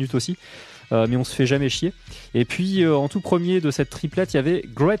 7 minutes aussi. Mais on se fait jamais chier. Et puis en tout premier de cette triplette, il y avait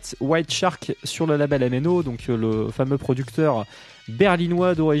Great White Shark sur le label MNO, donc le fameux producteur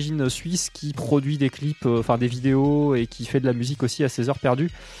berlinois d'origine suisse qui produit des clips, des vidéos, et qui fait de la musique aussi à ses heures perdues,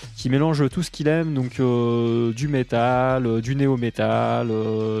 qui mélange tout ce qu'il aime, donc du métal, du néo-métal,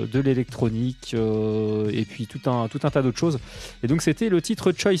 de l'électronique, et puis tout un tas d'autres choses. Et donc c'était le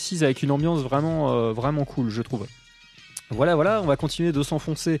titre Choices, avec une ambiance vraiment cool, je trouve. Voilà, on va continuer de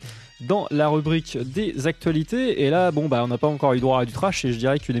s'enfoncer dans la rubrique des actualités. Et là, on n'a pas encore eu droit à du trash, et je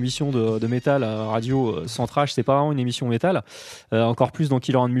dirais qu'une émission de métal radio sans trash, c'est pas vraiment une émission métal. Encore plus dans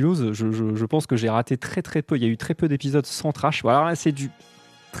Killer on Mulhouse, je pense que j'ai raté très peu. Il y a eu très peu d'épisodes sans trash. Voilà, là, c'est du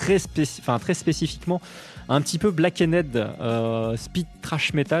très spécifiquement un petit peu Black and Head, speed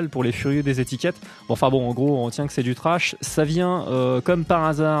trash metal pour les furieux des étiquettes. En gros, on tient que c'est du trash. Ça vient, comme par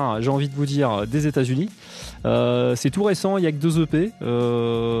hasard, j'ai envie de vous dire, des États-Unis. C'est tout récent, il y a que 2 EP.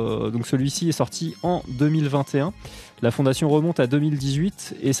 Donc celui-ci est sorti en 2021. La fondation remonte à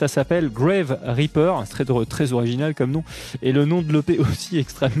 2018 et ça s'appelle Grave Reaper, c'est très original comme nom, et le nom de l'EP aussi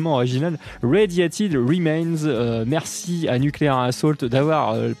extrêmement original, Radiated Remains. Merci à Nuclear Assault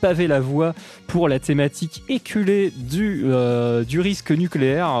d'avoir pavé la voie pour la thématique éculée du risque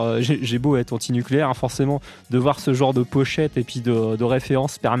nucléaire. J'ai beau être anti-nucléaire, hein, forcément, de voir ce genre de pochette et puis de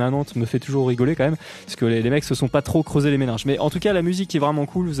références permanentes me fait toujours rigoler quand même, parce que les mecs se sont pas trop creusés les méninges. Mais en tout cas, la musique est vraiment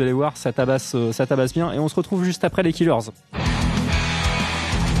cool, vous allez voir, ça tabasse bien, et on se retrouve juste après les Killers.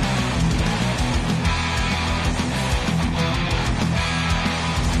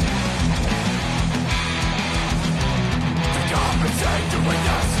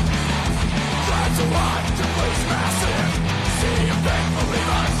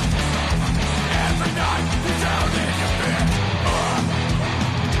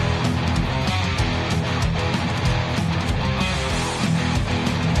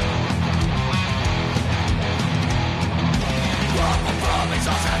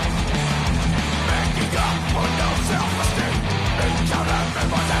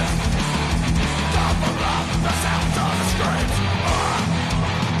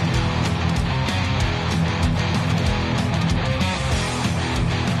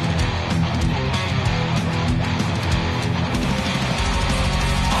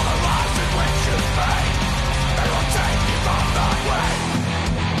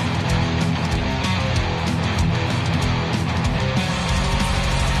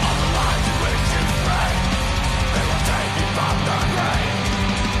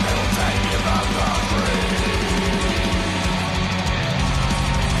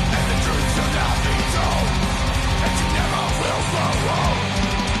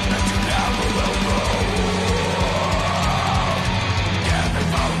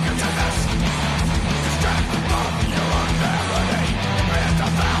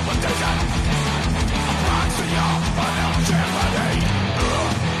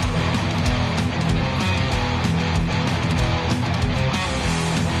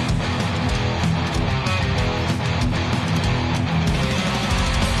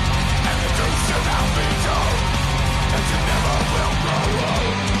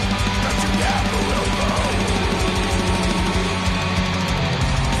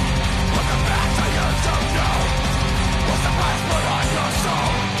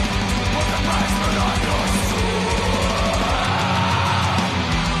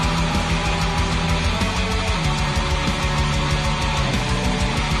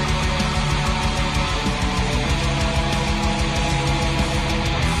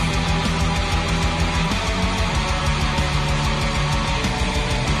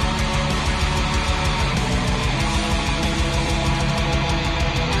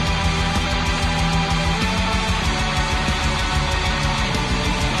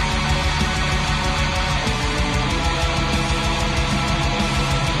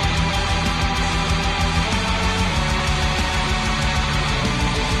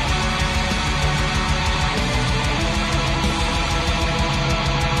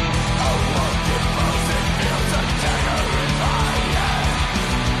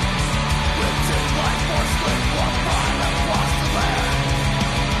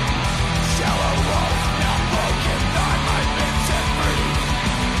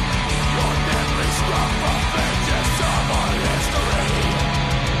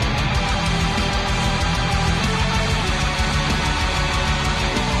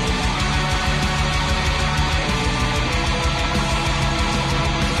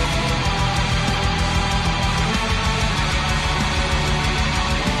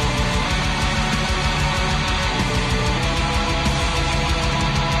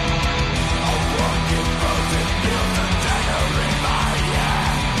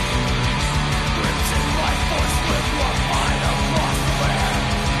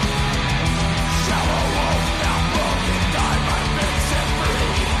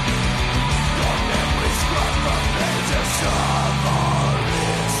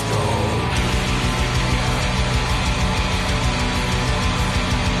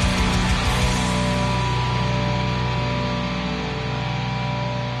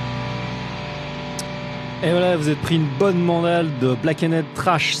 Et voilà, vous êtes pris une bonne mandale de Black and Head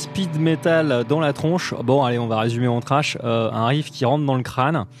trash speed metal dans la tronche. Bon, allez, on va résumer en trash. Un riff qui rentre dans le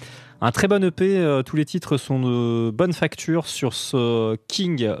crâne. Un très bon EP, tous les titres sont de bonne facture sur ce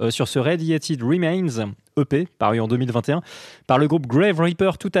King, sur ce Radiated Remains. EP, paru en 2021, par le groupe Grave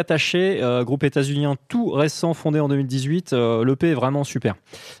Reaper tout attaché, groupe états-unien tout récent, fondé en 2018. L'EP est vraiment super.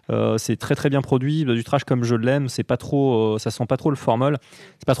 C'est très très bien produit, du trash comme je l'aime, c'est pas trop, ça sent pas trop le formol,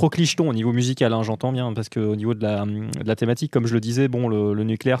 c'est pas trop clicheton au niveau musical, hein, j'entends bien, parce qu'au niveau de la thématique, comme je le disais, bon, le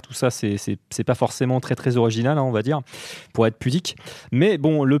nucléaire, tout ça, c'est pas forcément très très original, hein, on va dire, pour être pudique. Mais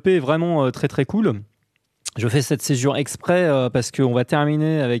bon, l'EP est vraiment très très cool. Je fais cette césure exprès parce qu'on va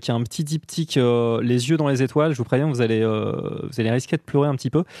terminer avec un petit diptyque les yeux dans les étoiles. Je vous préviens, vous allez risquer de pleurer un petit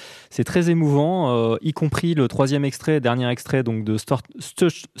peu. C'est très émouvant, y compris le troisième extrait, dernier extrait donc de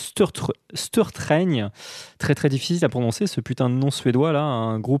Sturtrain. Très très difficile à prononcer ce putain de nom suédois là,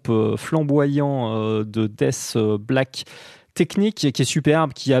 un groupe flamboyant de death black technique qui est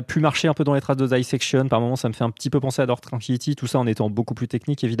superbe, qui a pu marcher un peu dans les traces de Dissection. Par moments, ça me fait un petit peu penser à Dark Tranquility, tout ça en étant beaucoup plus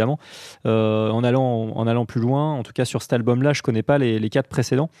technique, évidemment, en allant plus loin. En tout cas, sur cet album-là, je connais pas les 4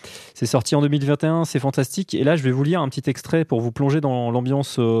 précédents. C'est sorti en 2021, c'est fantastique. Et là, je vais vous lire un petit extrait pour vous plonger dans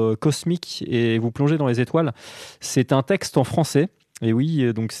l'ambiance cosmique et vous plonger dans les étoiles. C'est un texte en français. Et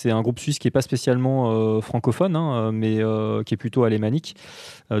oui, donc c'est un groupe suisse qui est pas spécialement francophone, hein, mais qui est plutôt alémanique,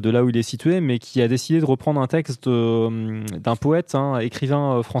 de là où il est situé, mais qui a décidé de reprendre un texte d'un poète, hein,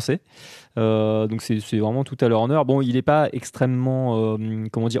 écrivain français. Donc c'est vraiment tout à leur honneur. Bon, il n'est pas extrêmement,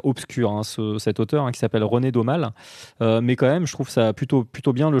 comment dire, obscur, hein, cet auteur, hein, qui s'appelle René Daumal, mais quand même, je trouve ça plutôt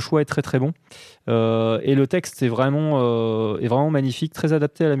bien. Le choix est très très bon, et le texte est vraiment magnifique, très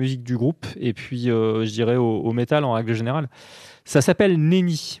adapté à la musique du groupe, et puis je dirais au métal en règle générale. Ça s'appelle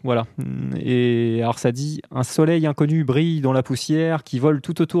Nenni, voilà. Et alors ça dit: un soleil inconnu brille dans la poussière qui vole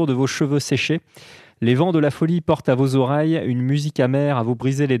tout autour de vos cheveux séchés. Les vents de la folie portent à vos oreilles une musique amère à vous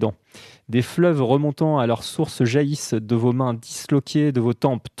briser les dents. Des fleuves remontant à leur source jaillissent de vos mains disloquées, de vos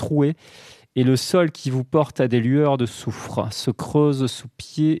tempes trouées. Et le sol qui vous porte à des lueurs de soufre se creuse sous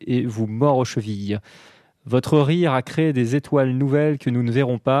pied et vous mord aux chevilles. Votre rire a créé des étoiles nouvelles que nous ne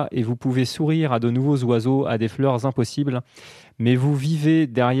verrons pas, et vous pouvez sourire à de nouveaux oiseaux, à des fleurs impossibles. Mais vous vivez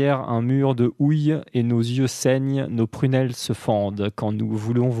derrière un mur de houille, et nos yeux saignent, nos prunelles se fendent quand nous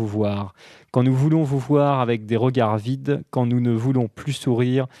voulons vous voir. Quand nous voulons vous voir avec des regards vides, quand nous ne voulons plus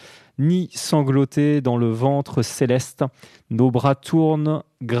sourire, ni sangloter dans le ventre céleste, nos bras tournent,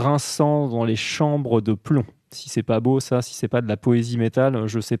 grinçant dans les chambres de plomb. Si c'est pas beau ça, si c'est pas de la poésie métal,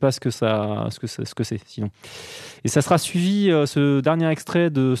 je sais pas ce que c'est sinon. Et ça sera suivi ce dernier extrait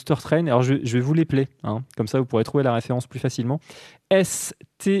de Sturtrain. Alors je vais vous l'épeler, hein, comme ça vous pourrez trouver la référence plus facilement. Sturtregn.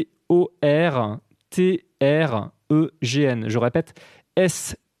 Je répète,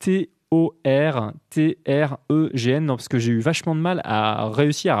 Sturtregn, non, parce que j'ai eu vachement de mal à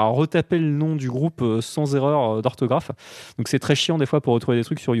réussir à retaper le nom du groupe sans erreur d'orthographe. Donc c'est très chiant des fois pour retrouver des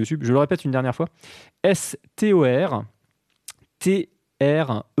trucs sur YouTube. Je le répète une dernière fois. Sturtregn.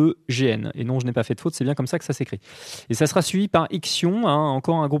 Et non, je n'ai pas fait de faute, c'est bien comme ça que ça s'écrit. Et ça sera suivi par Ixion, hein,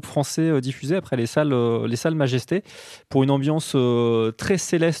 encore un groupe français diffusé après les salles Majesté, pour une ambiance très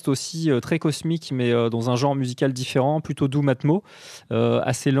céleste aussi, très cosmique, mais dans un genre musical différent, plutôt doom atmo,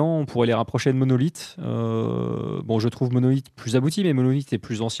 assez lent. On pourrait les rapprocher de Monolith. Bon, je trouve Monolith plus abouti, mais Monolith est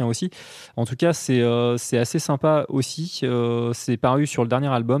plus ancien aussi. En tout cas, c'est assez sympa aussi. C'est paru sur le dernier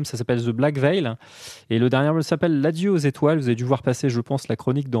album, ça s'appelle The Black Veil, et le dernier album s'appelle L'Adieu aux étoiles. Vous avez dû voir passer, je pense, la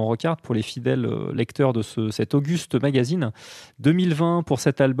chronique dans Rockart pour les fidèles lecteurs de cet auguste magazine. 2020 pour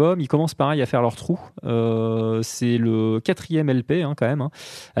cet album, ils commencent pareil à faire leur trou. C'est le 4e LP, hein, quand même, hein,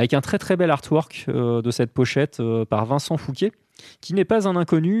 avec un très très bel artwork de cette pochette par Vincent Fouquet, qui n'est pas un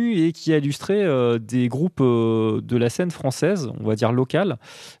inconnu et qui a illustré des groupes de la scène française, on va dire locale,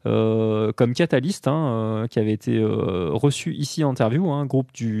 comme Catalyst, hein, qui avait été reçu ici en interview, un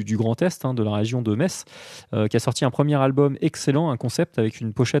groupe du Grand Est, hein, de la région de Metz, qui a sorti un premier album excellent, un concept avec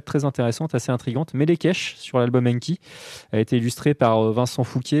une pochette très intéressante, assez intrigante. Melekesh sur l'album Enki a été illustré par Vincent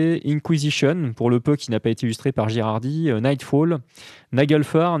Fouquet. Inquisition, pour le peu qui n'a pas été illustré par Girardi. Nightfall,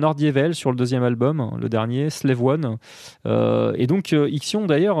 Nagelfar, Nordievel sur le deuxième album, le dernier, Slave One. Et donc Ixion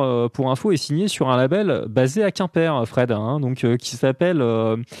d'ailleurs, pour info, est signé sur un label basé à Quimper, Fred, hein, donc qui s'appelle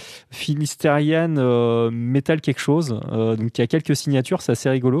Finistérian Metal quelque chose, donc qui a quelques signatures, c'est assez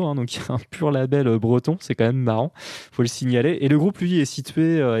rigolo, hein, donc un pur label breton, c'est quand même marrant, faut le signaler. Et le groupe lui est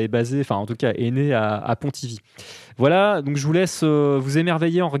situé, est basé, enfin en tout cas est né à Pontivy. Voilà, donc je vous laisse vous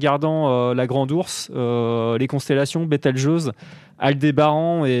émerveiller en regardant La Grande Ourse, les constellations, Betelgeuse,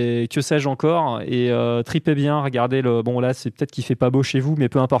 Aldébaran et que sais-je encore, et tripez bien, regardez le... Bon là c'est peut-être qu'il fait pas beau chez vous, mais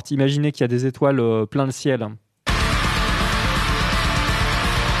peu importe, imaginez qu'il y a des étoiles plein le ciel.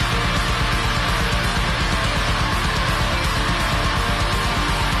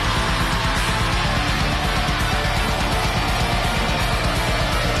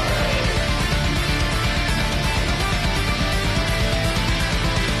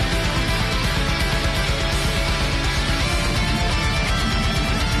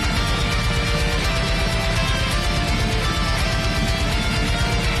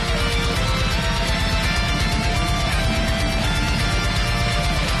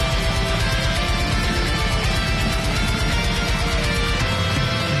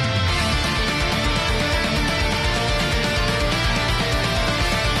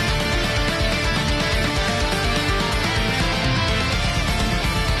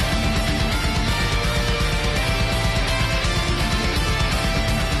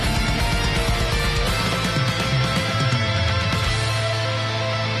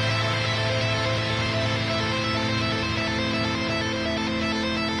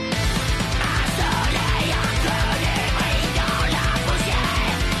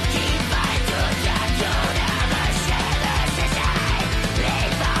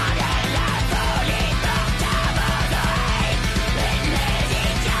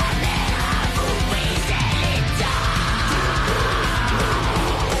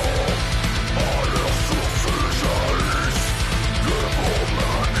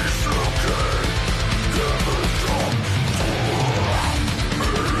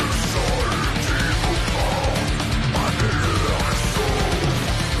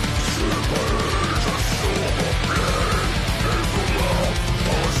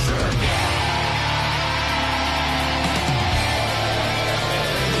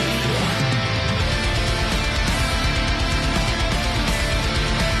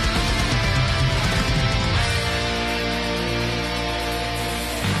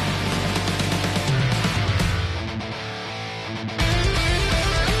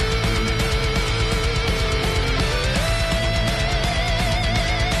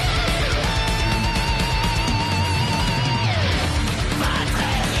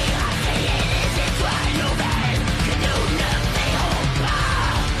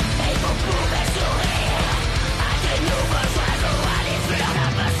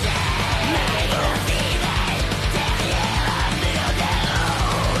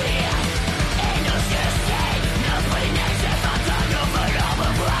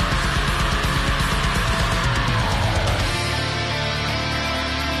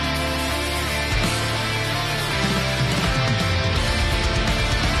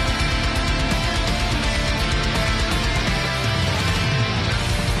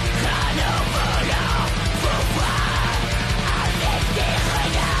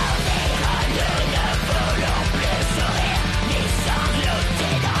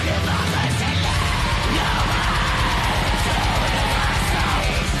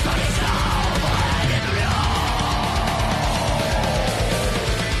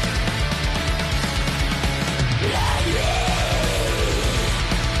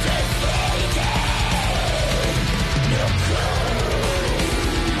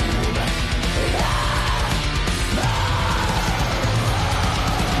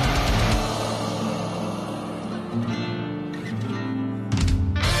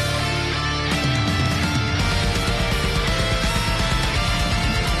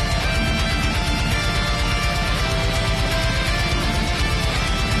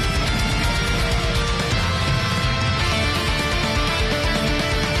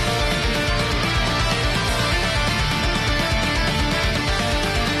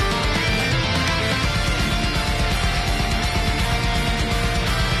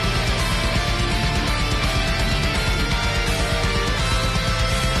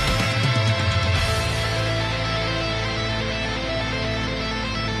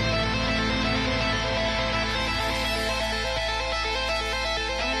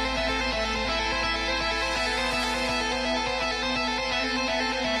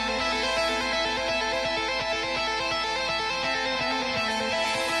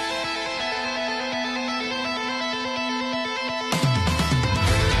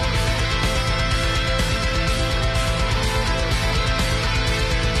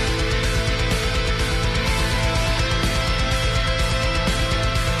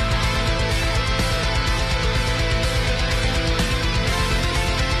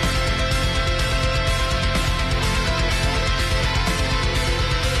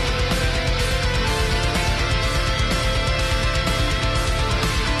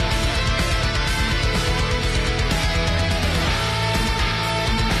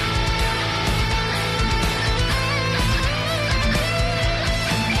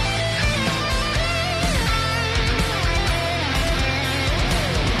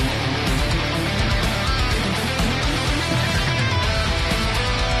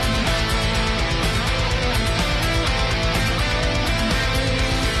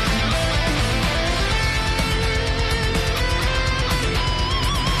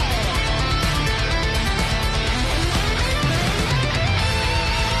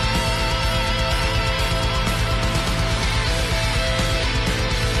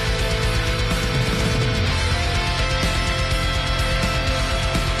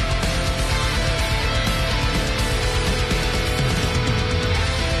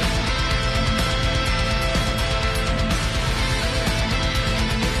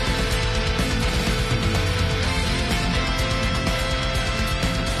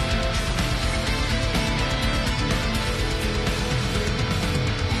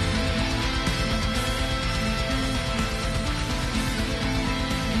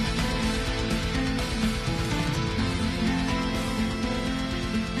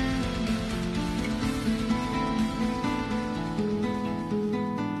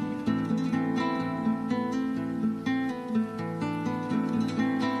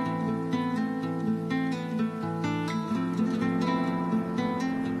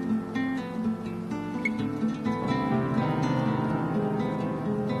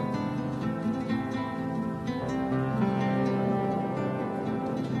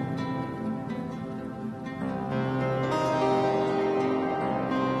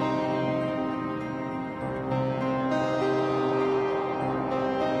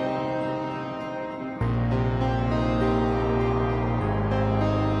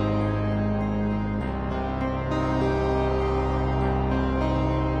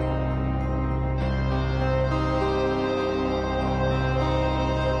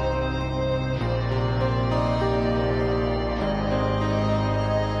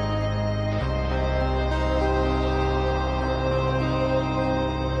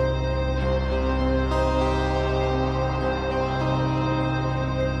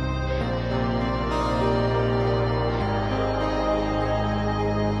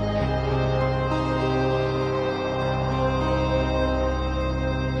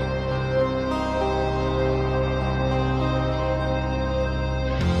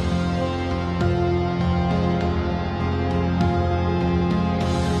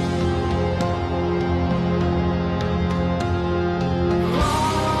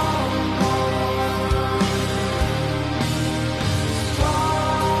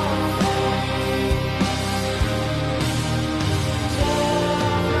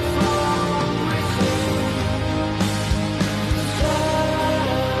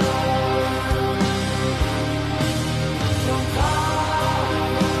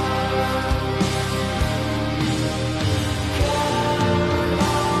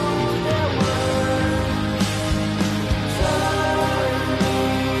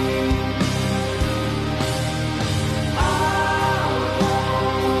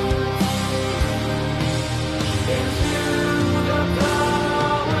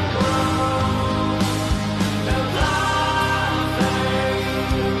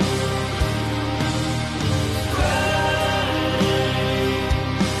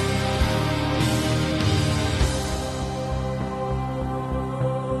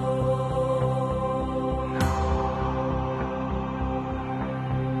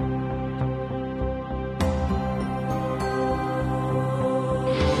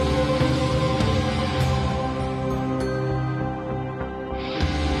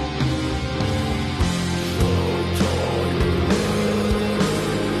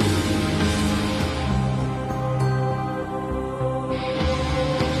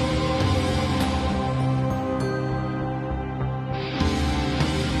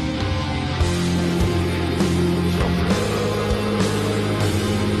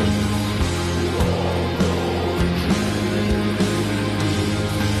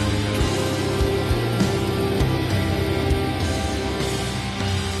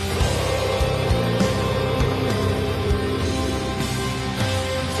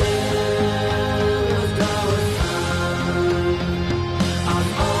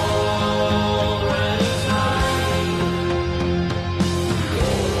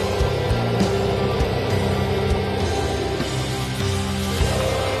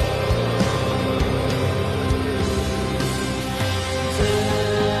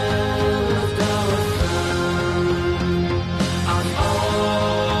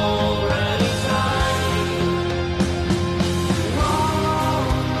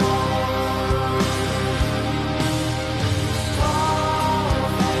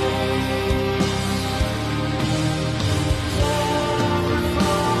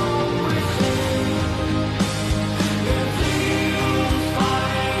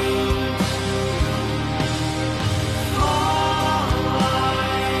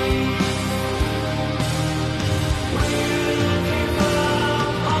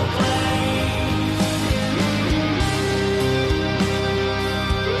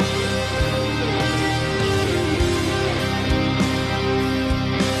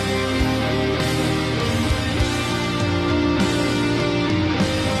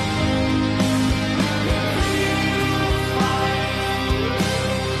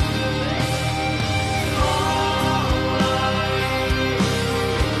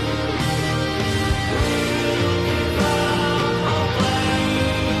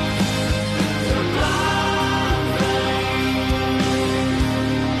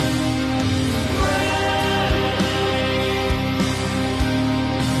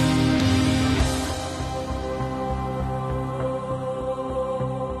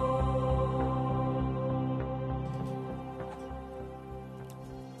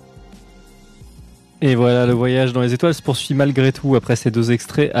 Et voilà, le voyage dans les étoiles se poursuit malgré tout après ces 2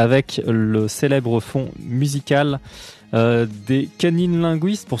 extraits avec le célèbre fond musical des Canine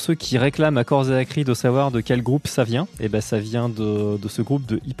Linguistes. Pour ceux qui réclament à corps et à cri de savoir de quel groupe ça vient, et ben ça vient de ce groupe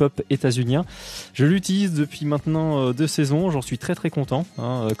de hip-hop états-unien. Je l'utilise depuis maintenant 2 saisons, j'en suis très très content.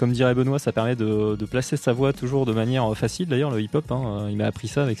 Comme dirait Benoît, ça permet de placer sa voix toujours de manière facile. D'ailleurs, le hip-hop, il m'a appris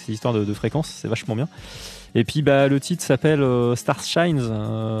ça avec ses histoires de fréquences, c'est vachement bien. Et puis le titre s'appelle Stars Shines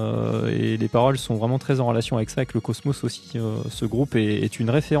et les paroles sont vraiment très en relation avec ça, avec le cosmos aussi. Ce groupe est une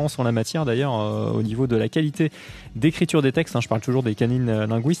référence en la matière d'ailleurs au niveau de la qualité d'écriture des textes. Je parle toujours des Canine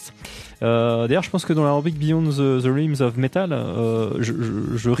Linguistes. D'ailleurs, je pense que dans la rubrique Beyond the Realms of Metal,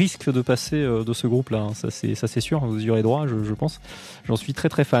 je risque de passer de ce groupe-là. Ça c'est sûr, vous y aurez droit, je pense. J'en suis très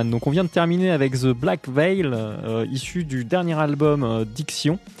très fan. Donc on vient de terminer avec The Black Veil, issu du dernier album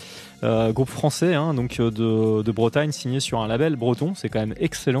Diction. Groupe français, donc de Bretagne, signé sur un label breton, c'est quand même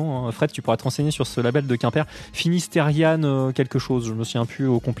excellent. Fred, tu pourras te renseigner sur ce label de Quimper, Finistériane quelque chose, je me souviens plus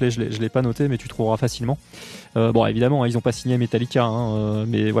au complet, je l'ai pas noté, mais tu trouveras facilement. Bon, évidemment, ils ont pas signé Metallica,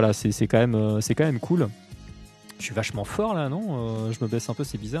 mais voilà, c'est quand même cool. Je suis vachement fort là, non? Je me baisse un peu,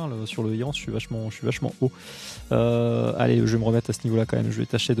 c'est bizarre là, sur le Iran, je suis vachement haut. Allez, je vais me remettre à ce niveau-là quand même. Je vais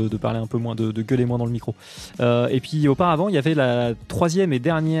tâcher de parler un peu moins, de gueuler moins dans le micro. Et puis auparavant, il y avait la 3e et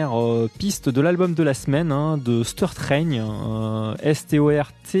dernière piste de l'album de la semaine de Sturtrain,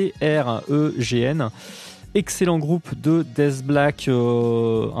 Stortregn. Excellent groupe de Death Black,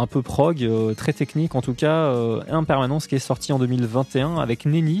 un peu prog, très technique en tout cas, Impermanence qui est sorti en 2021 avec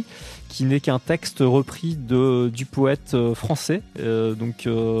Nenny, qui n'est qu'un texte repris du poète français,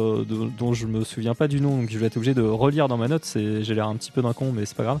 dont je me souviens pas du nom, donc je vais être obligé de relire dans ma note, j'ai l'air un petit peu d'un con mais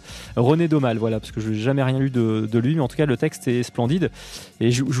c'est pas grave. René Daumal, voilà, parce que je n'ai jamais rien lu de lui, mais en tout cas le texte est splendide,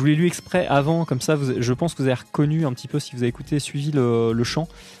 et je vous l'ai lu exprès avant, comme ça je pense que vous avez reconnu un petit peu si vous avez suivi le chant.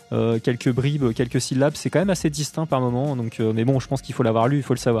 Quelques bribes, quelques syllabes, c'est quand même assez distinct par moment, donc mais bon, je pense qu'il faut l'avoir lu, il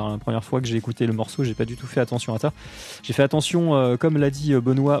faut le savoir. La première fois que j'ai écouté le morceau, j'ai pas du tout fait attention à ça. J'ai fait attention, comme l'a dit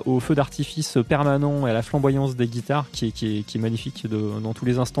Benoît, au feu d'artifice permanent et à la flamboyance des guitares, qui est magnifique dans tous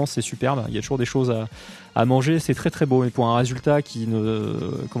les instants, c'est superbe. Il y a toujours des choses à manger, c'est très très beau, et pour un résultat qui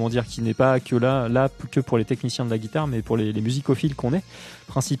n'est pas que là que pour les techniciens de la guitare, mais pour les musicophiles qu'on est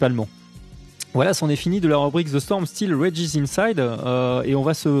principalement. Voilà, c'en est fini de la rubrique The Storm Still Rages Inside, et on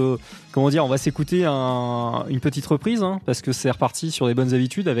va s'écouter une petite reprise, parce que c'est reparti sur des bonnes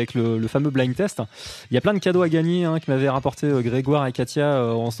habitudes avec le fameux blind test. Il y a plein de cadeaux à gagner que m'avaient rapporté Grégoire et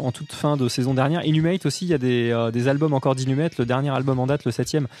Katia en toute fin de saison dernière. Inhumate aussi, il y a des albums encore d'Inhumate, le dernier album en date, le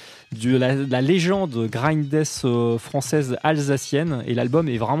 7e, de la légende grind death française alsacienne, et l'album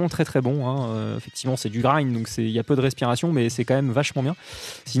est vraiment très très bon. Effectivement, c'est du grind, donc il y a peu de respiration, mais c'est quand même vachement bien.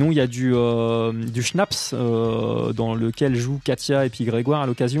 Sinon, il y a du Schnapps dans lequel jouent Katia et puis Grégoire à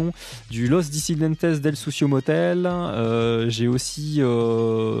l'occasion, du Los Dissidentes del Sucio Motel, j'ai aussi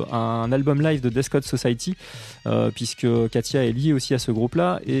un album live de Death Code Society, puisque Katia est liée aussi à ce groupe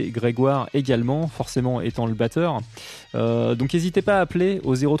là, et Grégoire également, forcément étant le batteur. Donc n'hésitez pas à appeler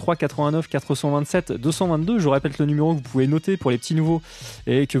au 03 89 427 222. Je répète le numéro que vous pouvez noter pour les petits nouveaux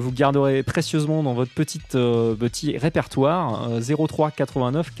et que vous garderez précieusement dans votre petit répertoire. 03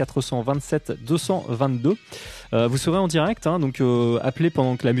 89 427 222. Vous serez en direct, donc appelez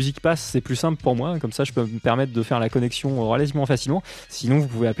pendant que la musique passe, c'est plus simple pour moi, comme ça je peux me permettre de faire la connexion relativement facilement. Sinon vous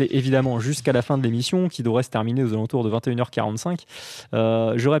pouvez appeler évidemment jusqu'à la fin de l'émission qui devrait se terminer aux alentours de 21h45.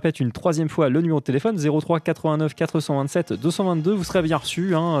 Je répète une 3e fois le numéro de téléphone, 03 89 427 222. Vous serez bien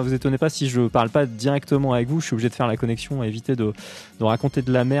reçu, vous étonnez pas si je parle pas directement avec vous, je suis obligé de faire la connexion, éviter de raconter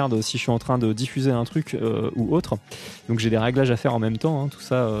de la merde si je suis en train de diffuser un truc ou autre. Donc j'ai des réglages à faire en même temps, tout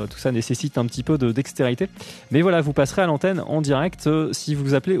ça nécessite un petit peu de dextérité. Mais voilà, vous passerez à l'antenne en direct si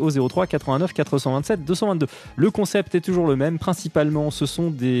vous appelez au 03 89 427 222. Le concept est toujours le même, principalement ce sont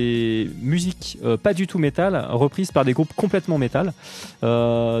des musiques pas du tout métal, reprises par des groupes complètement métal.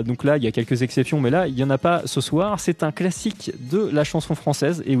 Donc là, il y a quelques exceptions, mais là, il n'y en a pas ce soir. C'est un classique de la chanson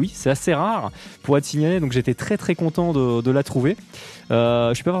française, et oui, c'est assez rare pour être signalé, donc j'étais très très content de la trouver.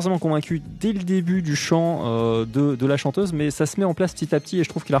 Je suis pas forcément convaincu dès le début du chant de la chanteuse, mais ça se met en place petit à petit, et je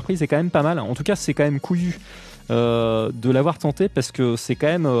trouve que la reprise est quand même pas mal. En tout cas, c'est quand même couillu de l'avoir tenté, parce que c'est quand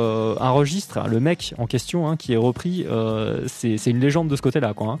même un registre, le mec en question qui est repris, c'est une légende de ce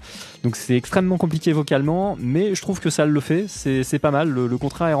côté-là, quoi. Donc c'est extrêmement compliqué vocalement, mais je trouve que ça le fait, c'est pas mal, le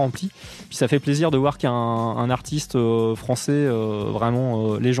contrat est rempli, puis ça fait plaisir de voir qu'un artiste français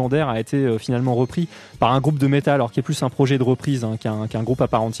vraiment légendaire a été finalement repris par un groupe de métal, alors qui est plus un projet de reprise qu'un groupe à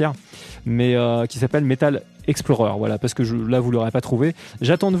part entière, mais qui s'appelle Metal Explorer, voilà, parce que là vous l'aurez pas trouvé.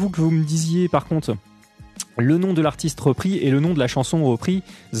 J'attends de vous que vous me disiez par contre le nom de l'artiste repris et le nom de la chanson reprise,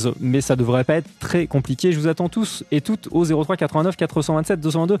 mais ça devrait pas être très compliqué. Je vous attends tous et toutes au 03 89 427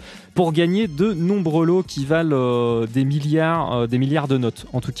 222 pour gagner de nombreux lots qui valent des milliards de notes.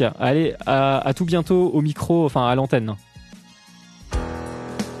 En tout cas, allez, à tout bientôt au micro, enfin à l'antenne.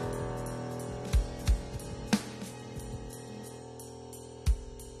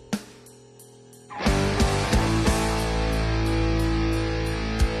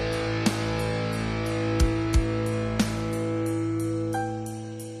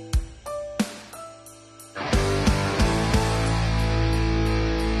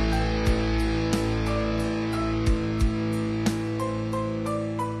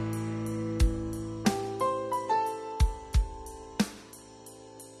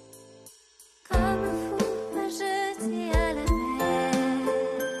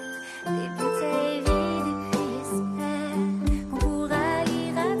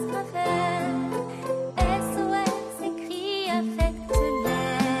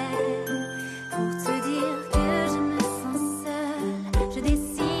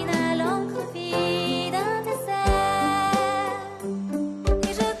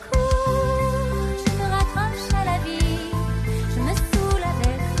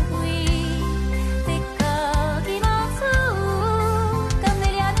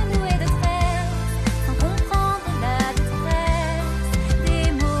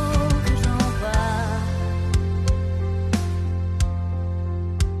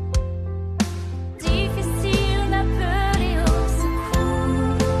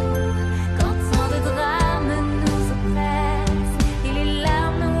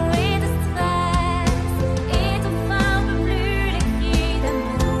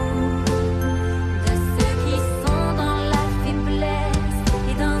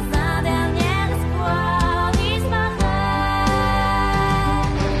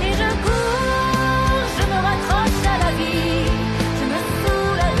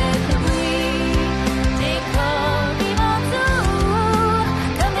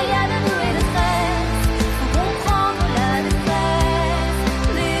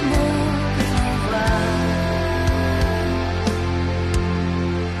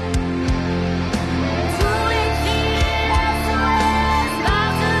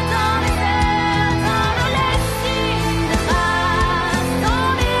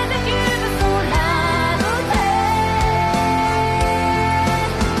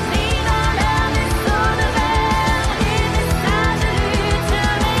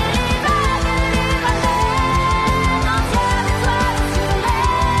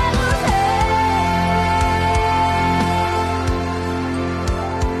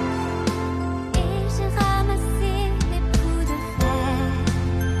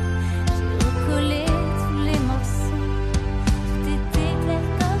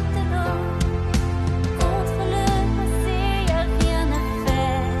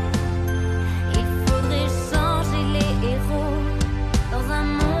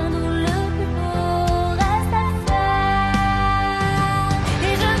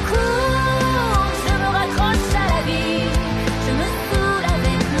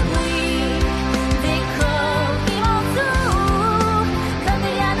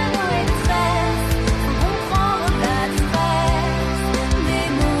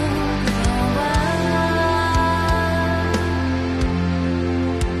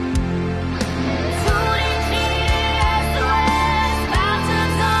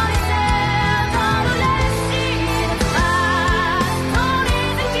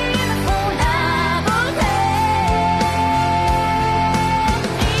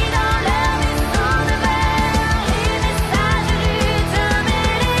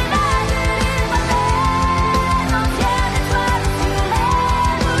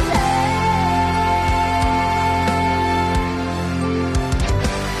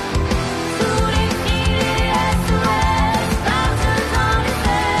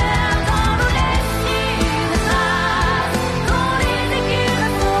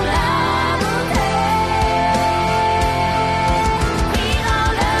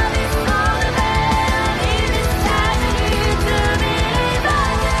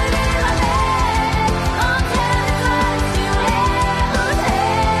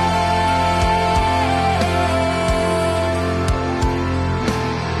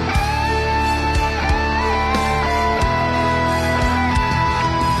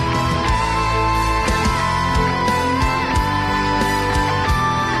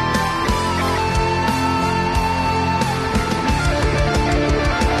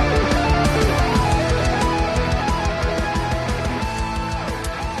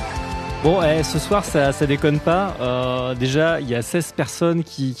 Bon, ce soir, ça déconne pas. Déjà, il y a 16 personnes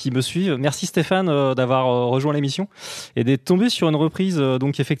qui me suivent. Merci Stéphane d'avoir rejoint l'émission et d'être tombé sur une reprise,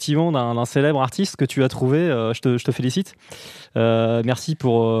 donc effectivement, d'un célèbre artiste que tu as trouvé. Je te félicite. Merci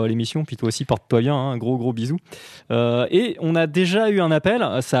pour l'émission, puis toi aussi, porte-toi bien. Hein, gros bisous. Et on a déjà eu un appel.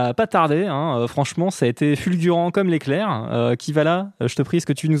 Ça a pas tardé. Hein, franchement, ça a été fulgurant comme l'éclair. Qui va là? Je te prie, est-ce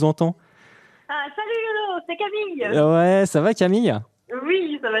que tu nous entends? Ah, salut Lolo, c'est Camille. Ouais, ça va Camille?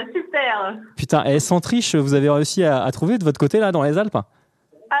 Oui, ça va super. Putain, sans triche, vous avez réussi à trouver de votre côté là dans les Alpes?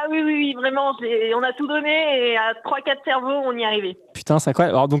 Ah oui, vraiment, on a tout donné et à 3-4 cerveaux, on y est arrivé. Putain, c'est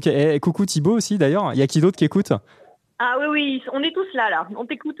incroyable. Alors donc, coucou Thibaut aussi d'ailleurs. Il y a qui d'autre qui écoute? Ah oui, on est tous là. On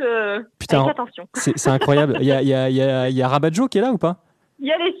t'écoute Putain, avec attention. C'est incroyable. Il y a Rabat-Joe qui est là ou pas? Il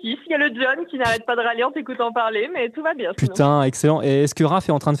y a les 6, il y a le John qui n'arrête pas de râler en t'écoutant parler, mais tout va bien. Putain, sinon. excellent. Et est-ce que Raph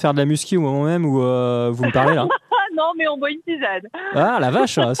est en train de faire de la muscu au moment même où vous me parlez là? Ah non, mais on boit une tisane. Ah la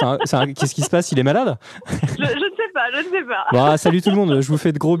vache, qu'est-ce qui se passe? Il est malade? Je ne sais pas. Bah, salut tout le monde, je vous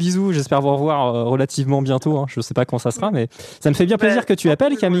fais de gros bisous. J'espère vous revoir relativement bientôt. Hein. Je sais pas quand ça sera, mais ça me fait bien plaisir que tu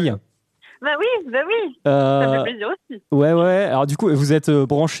appelles, Camille. Bah oui, ça me fait plaisir aussi. Ouais. Alors du coup, vous êtes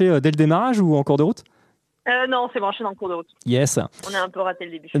branché dès le démarrage ou en cours de route? Non, c'est branché dans le cours de route. Yes. On a un peu raté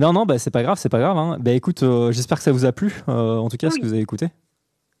le début. Non, bah c'est pas grave. Hein. Bah écoute, j'espère que ça vous a plu, en tout cas, ce que vous avez écouté.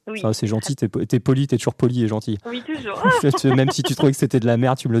 Oui. Ça, c'est gentil, t'es poli, t'es toujours poli et gentil. Oui, toujours. Même si tu trouvais que c'était de la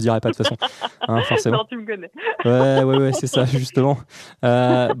merde, tu me le dirais pas de toute façon. Hein, forcément. Non, tu me connais. Ouais, c'est ça, justement.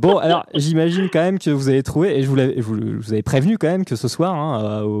 Bon, alors, j'imagine quand même que vous avez trouvé, et je vous avez prévenu quand même que ce soir,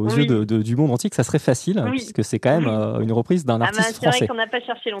 hein, aux yeux du monde entier, que ça serait facile, puisque c'est quand même une reprise d'un artiste c'est vrai français. qu'on n'a pas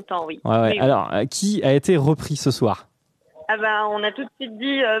cherché longtemps, oui. Ouais. Oui. Alors, qui a été repris ce soir? On a tout de suite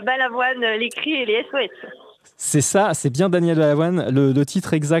dit Balavoine, les cris et les SOS. C'est ça, c'est bien Daniel Balavoine. Le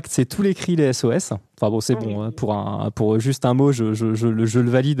titre exact, c'est Tous les cris, les SOS. Enfin bon, c'est bon. Hein, pour juste un mot, je le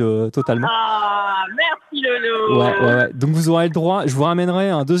valide totalement. Ah, merci Lolo. Ouais. Donc vous aurez le droit. Je vous ramènerai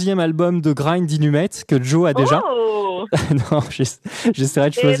un deuxième album de Grind d'Inhumate que Joe a déjà. Oh. Non, j'essaierai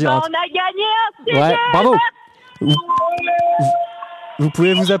de choisir. On a gagné un Ouais, bravo. Vous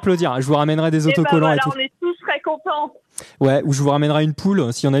pouvez vous applaudir. Je vous ramènerai des autocollants et tout. On est tous très contents. Ouais, ou je vous ramènerai une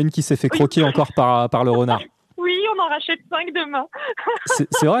poule s'il y en a une qui s'est fait croquer encore par le renard. Oui, on en rachète 5 demain.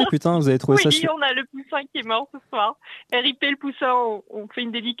 C'est vrai, putain, vous avez trouvé ça. Oui, on a le poussin qui est mort ce soir. RIP le poussin, on fait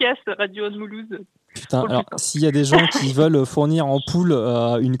une dédicace Radio de Moulouse. Putain, alors s'il y a des gens qui veulent fournir en poule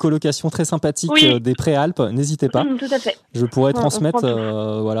une colocation très sympathique des Préalpes, n'hésitez pas. Tout à fait. Je pourrais transmettre,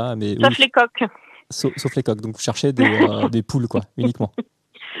 voilà, mais sauf les coques. Sauf les coques. Donc vous cherchez des poules, quoi, uniquement.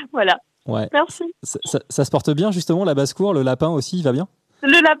 Voilà. Ouais. Merci. Ça se porte bien justement, la basse-cour, le lapin aussi, il va bien?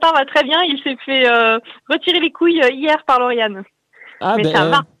 Le lapin va très bien, il s'est fait retirer les couilles hier par Lauriane. Ah, mais ça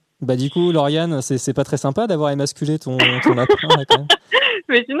va. Bah du coup, Lauriane, c'est pas très sympa d'avoir émasculé ton lapin là, quand même.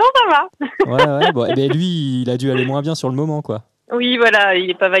 Mais sinon ça va. Ouais, bon, lui, il a dû aller moins bien sur le moment, quoi. Oui, voilà, il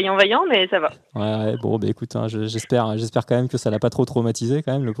est pas vaillant, mais ça va. Ouais, bon, bah écoute, hein, j'espère quand même que ça l'a pas trop traumatisé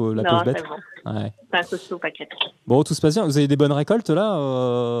quand même, la pauvre bête. Bon. Ouais. C'est un costaud paquet. Bon, tout se passe bien. Vous avez des bonnes récoltes là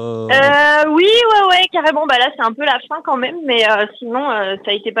Oui, ouais, carrément. Bah là, c'est un peu la fin quand même, mais sinon,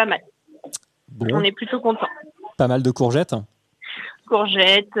 ça a été pas mal. Bon. On est plutôt contents. Pas mal de courgettes.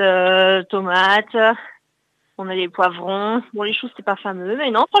 Courgettes, tomates. On a des poivrons. Bon, les choux, c'est pas fameux,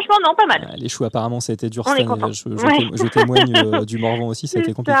 mais non, franchement, non, pas mal. Les choux, apparemment, ça a été dur On cette est année. content. Je témoigne du Morvan aussi, ça a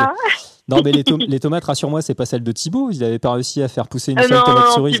été compliqué. Non, mais les tomates, rassure-moi, c'est pas celle de Thibaut. Il avait pas réussi à faire pousser une seule tomate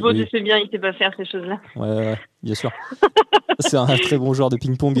cerise. Thibaut, tu sais bien, il sait pas faire ces choses-là. Ouais, bien sûr. C'est un très bon joueur de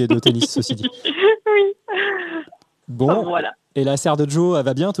ping-pong et de tennis, ceci dit. Oui. Bon, voilà. Et la serre de Joe, elle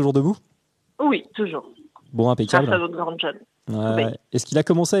va bien, toujours debout? Oui, toujours. Bon, impeccable. Grâce à votre grande John. Ouais. Oui. Est-ce qu'il a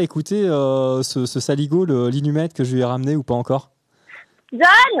commencé à écouter ce saligo, l'Inhumate que je lui ai ramené ou pas encore?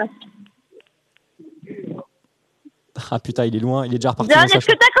 John! Ah putain, il est loin, il est déjà reparti. John, est-ce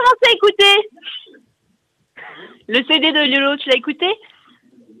que t'as commencé à écouter le CD de Lolo, tu l'as écouté?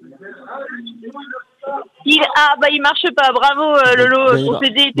 Il marche pas, bravo Lolo, ton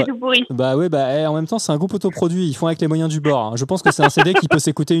CD était tout pourri. Bah oui, en même temps c'est un groupe autoproduit, ils font avec les moyens du bord. Hein. Je pense que c'est un CD qui peut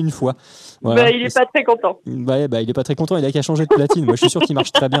s'écouter une fois. Voilà. Il est pas très content. Il est pas très content, il a qu'à changer de platine. Moi je suis sûr qu'il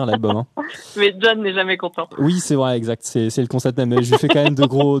marche très bien l'album. Hein. Mais John n'est jamais content. Oui, c'est vrai, exact, c'est le concept même. Mais je lui fais quand même de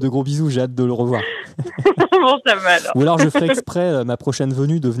gros bisous, j'ai hâte de le revoir. Bon, ça va alors. Ou alors je ferai exprès ma prochaine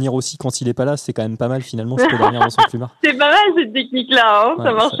venue de venir aussi quand il est pas là, c'est quand même pas mal finalement, je peux dormir dans son plumard. C'est pas mal cette technique-là, hein,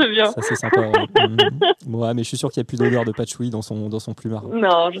 ça marche bien. Ça c'est sympa. Ouais. Ouais, mais je suis sûr qu'il n'y a plus d'odeur de patchouli dans son plumard.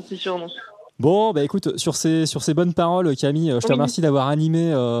 Non, je suis sûr non. Bon, bah écoute, sur ces bonnes paroles, Camille, je te Oui. remercie d'avoir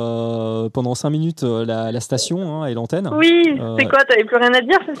animé pendant 5 minutes la station et l'antenne. Oui, Euh, c'est quoi, t'avais plus rien à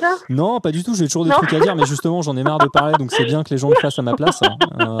dire, c'est ça? Non, pas du tout, j'ai toujours des Non. trucs à dire, mais justement, j'en ai marre de parler, donc c'est bien que les gens le fassent à ma place.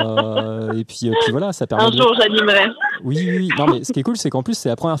 Et puis voilà, ça permet Un de... jour, j'animerai. Oui. Non, mais ce qui est cool, c'est qu'en plus, c'est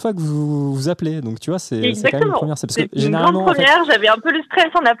la première fois que vous vous appelez, donc tu vois, c'est quand même une Exactement. première. C'est parce C'est que une généralement, grande en fait, première, j'avais un peu le stress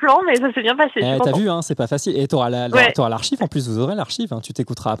en appelant, mais ça s'est bien passé. je suis t'as contente. vu, hein, c'est pas facile. Et t'auras Ouais. t'auras l'archive, en plus, vous aurez l'archive, hein, tu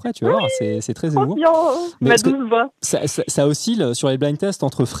t'écouteras après, tu vas voir, c'est très Trop émouvant. bien, Mais ma est-ce que- douce voix. Ça oscille sur les blind tests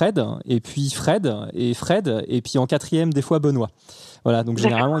entre Fred, et puis en quatrième, des fois, Benoît. Voilà, donc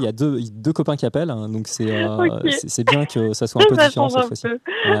généralement, il y a deux copains qui appellent, hein, donc Ok. c'est bien que ça soit un peu Ça différent change cette un fois-ci.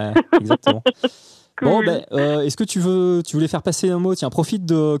 peu. Ouais, exactement. Bon, Cool. ben, est-ce que tu voulais faire passer un mot? Tiens, profite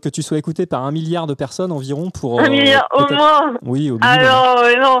que tu sois écouté par 1 milliard de personnes environ pour. 1 milliard au peut-être- moins. Oui, au minimum. Alors,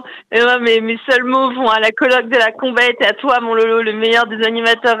 non, mes seuls mots vont à la colloque de la Combette et à toi, mon Lolo, le meilleur des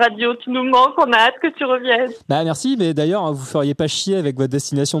animateurs radio. Tu nous manques, on a hâte que tu reviennes. Bah, merci, mais d'ailleurs, hein, vous feriez pas chier avec votre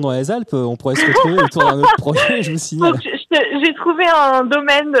destination dans les Alpes. On pourrait se retrouver autour d'un autre projet, je vous signale. Donc, j'ai trouvé un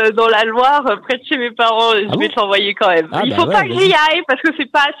domaine dans la Loire, près de chez mes parents. Je Ah vais bon te l'envoyer quand même. Ah Il bah faut ouais, pas que vas-y. j'y aille parce que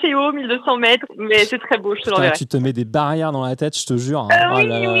c'est pas assez haut, 1200 mètres, mais c'est très beau, je te Putain, l'enverrai. tu te mets des barrières dans la tête, je te jure. Oh Oui,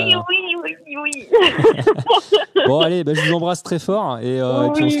 là là. oui. Bon, allez, bah, je vous embrasse très fort et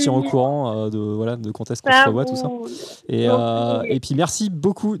puis on se tient au Oui. courant de quand est-ce qu'on se Ça revoit, tout ça. roule. Et puis merci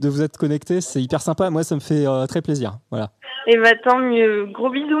beaucoup de vous être connectés, c'est hyper sympa. Moi, ça me fait très plaisir. Voilà. Et bah tant mieux. Gros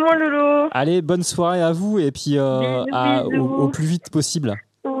bisous, mon Lolo. Allez, bonne soirée à vous et puis Bisous. au plus vite possible.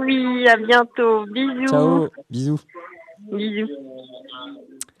 Oui, à bientôt. Bisous. Ciao, bisous. Bisous.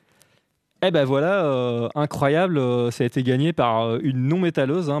 Eh ben voilà, incroyable, ça a été gagné par une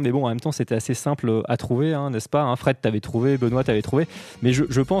non-métalleuse, hein, mais bon, en même temps, c'était assez simple à trouver, hein, n'est-ce pas, hein, Fred, t'avais trouvé, Benoît, t'avais trouvé, mais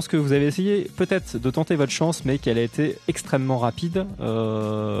je pense que vous avez essayé peut-être de tenter votre chance, mais qu'elle a été extrêmement rapide,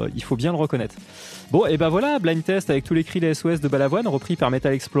 il faut bien le reconnaître. Bon, et ben voilà, blind test avec tous les cris des SOS de Balavoine, repris par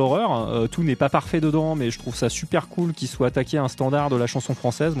Metal Explorer, tout n'est pas parfait dedans, mais je trouve ça super cool qu'il soit attaqué à un standard de la chanson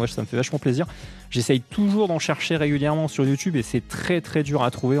française, moi ça me fait vachement plaisir. J'essaye toujours d'en chercher régulièrement sur YouTube et c'est très très dur à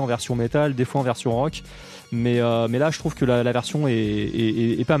trouver en version métal, des fois en version rock. Mais là, je trouve que la version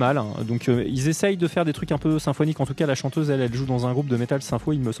est pas mal. Hein. Donc, ils essayent de faire des trucs un peu symphoniques. En tout cas, la chanteuse, elle joue dans un groupe de métal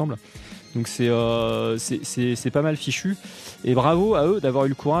sympho, il me semble. Donc, c'est pas mal fichu. Et bravo à eux d'avoir eu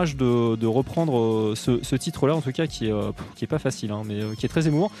le courage de reprendre ce titre-là, en tout cas, qui est pas facile, hein, mais qui est très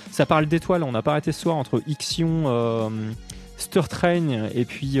émouvant. Ça parle d'étoiles. On n'a pas arrêté ce soir entre Ixion, Stir Train et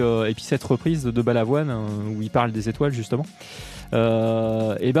puis cette reprise de Balavoine où il parle des étoiles, justement.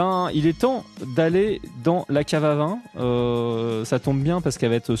 Et ben, il est temps d'aller dans la cave à vin. Ça tombe bien parce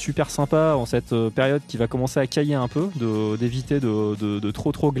qu'elle va être super sympa en cette période qui va commencer à cailler un peu, d'éviter de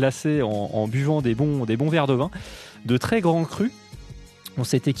trop glacer en buvant des bons verres de vin, de très grands crus. On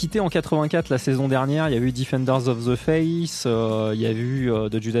s'était quitté en 84 la saison dernière. Il y a eu Defenders of the Face, il y a eu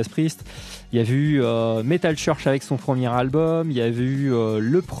de Judas Priest, il y a eu Metal Church avec son premier album, il y a eu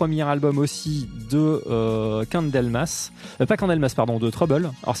le premier album aussi de Candlemas, pas Candlemas pardon, de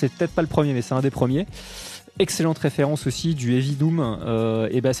Trouble. Alors c'est peut-être pas le premier, mais c'est un des premiers. Excellente référence aussi du Heavy Doom.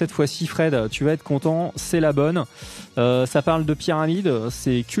 Et bah cette fois-ci, Fred, tu vas être content, c'est la bonne. Ça parle de pyramide,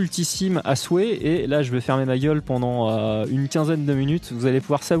 c'est cultissime à souhait. Et là, je vais fermer ma gueule pendant une quinzaine de minutes. Vous allez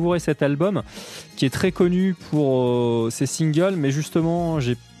pouvoir savourer cet album qui est très connu pour ses singles, mais justement,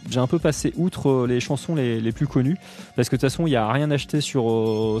 j'ai un peu passé outre les chansons les plus connues parce que de toute façon il n'y a rien acheté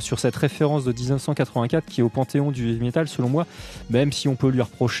sur cette référence de 1984 qui est au panthéon du heavy metal selon moi, même si on peut lui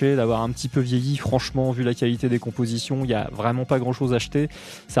reprocher d'avoir un petit peu vieilli. Franchement, vu la qualité des compositions, il n'y a vraiment pas grand chose à acheter.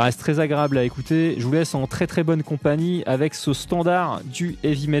 Ça reste très agréable à écouter. Je vous laisse en très très bonne compagnie avec ce standard du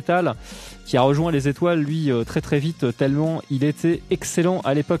heavy metal qui a rejoint les étoiles lui très très vite tellement il était excellent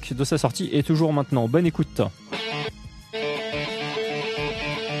à l'époque de sa sortie et toujours maintenant. Bonne écoute.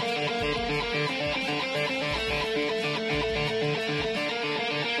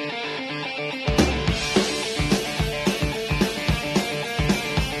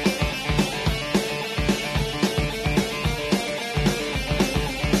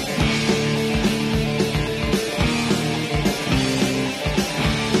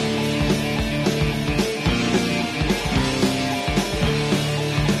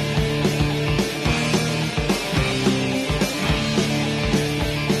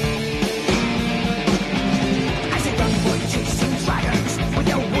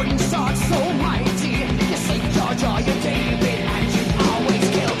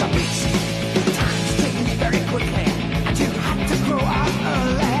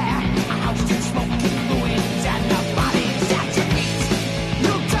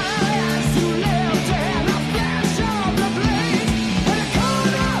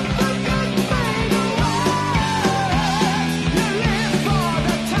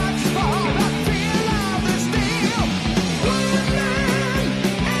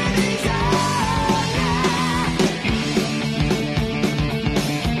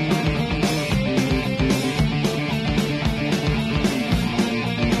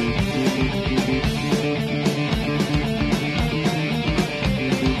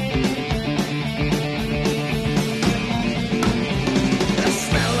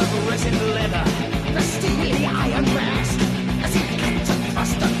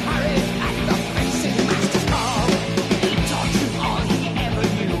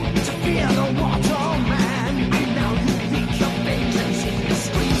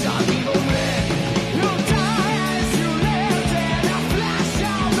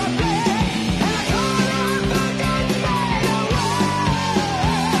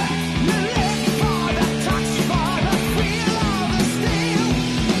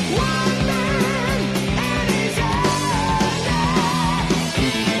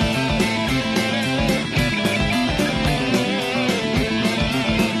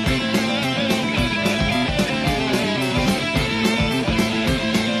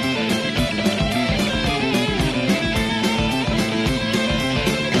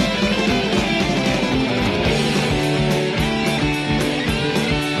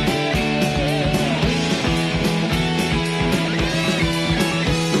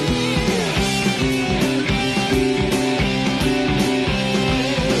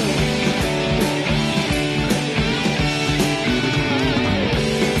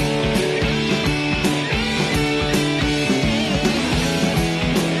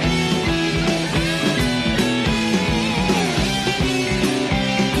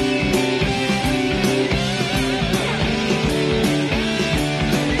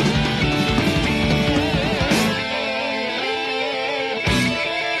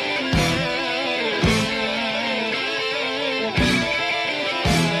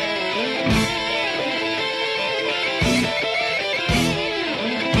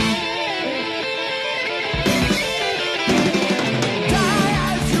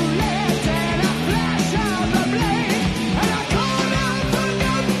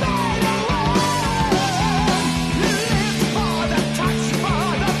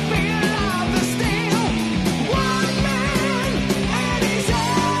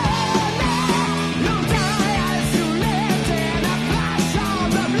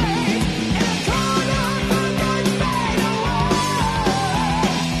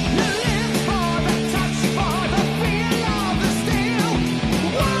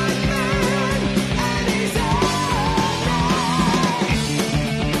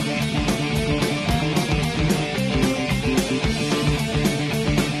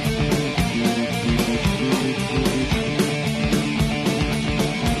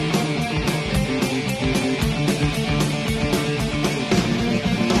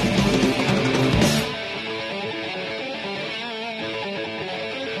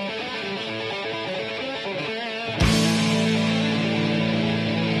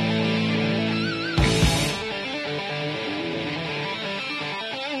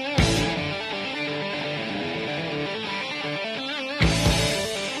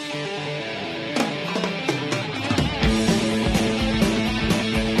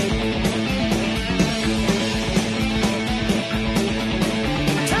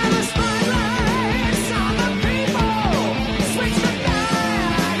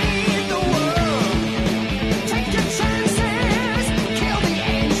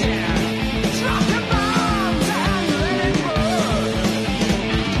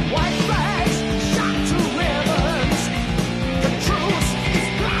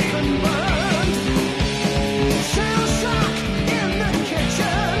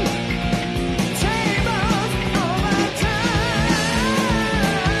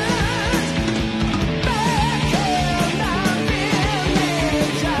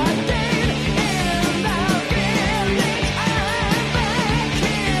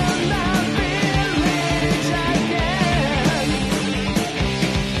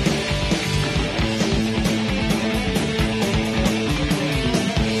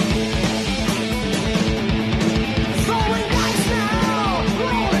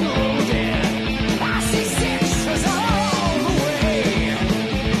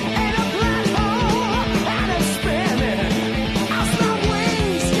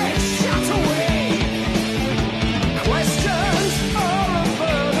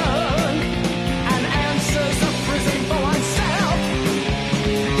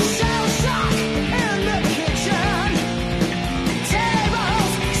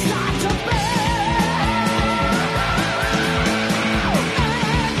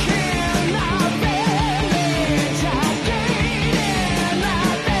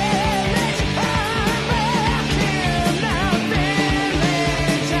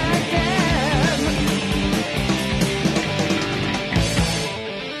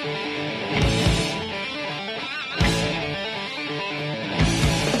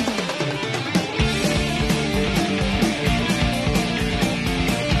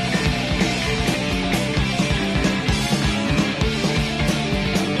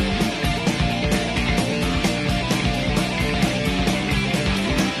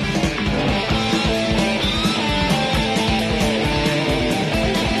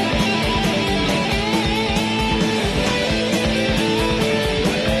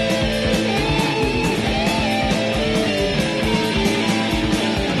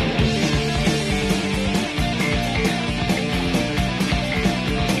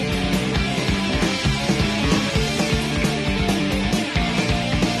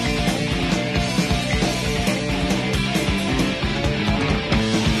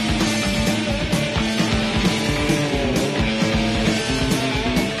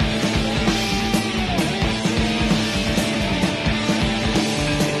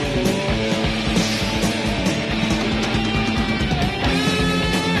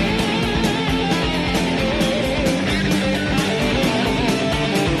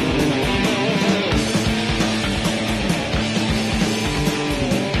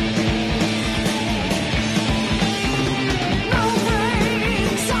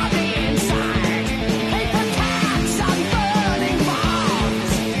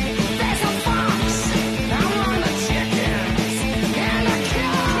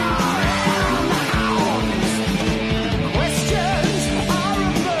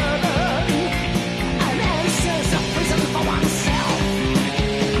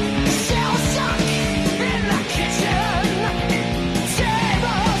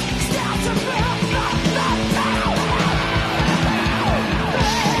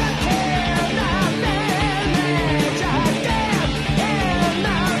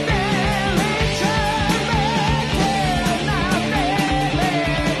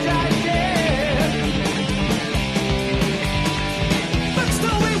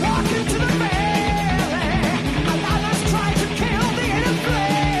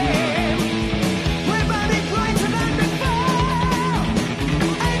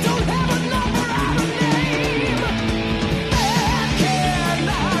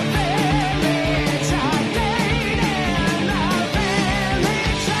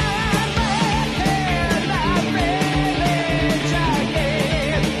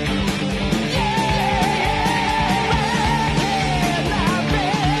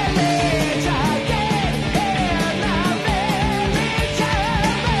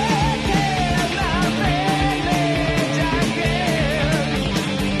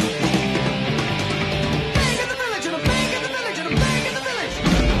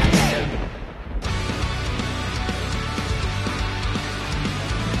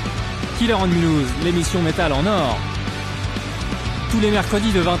 Killer on Mulhouse, l'émission métal en or. Tous les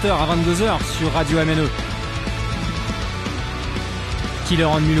mercredis de 20h à 22h sur Radio MNE. Killer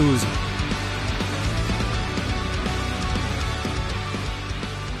on Mulhouse.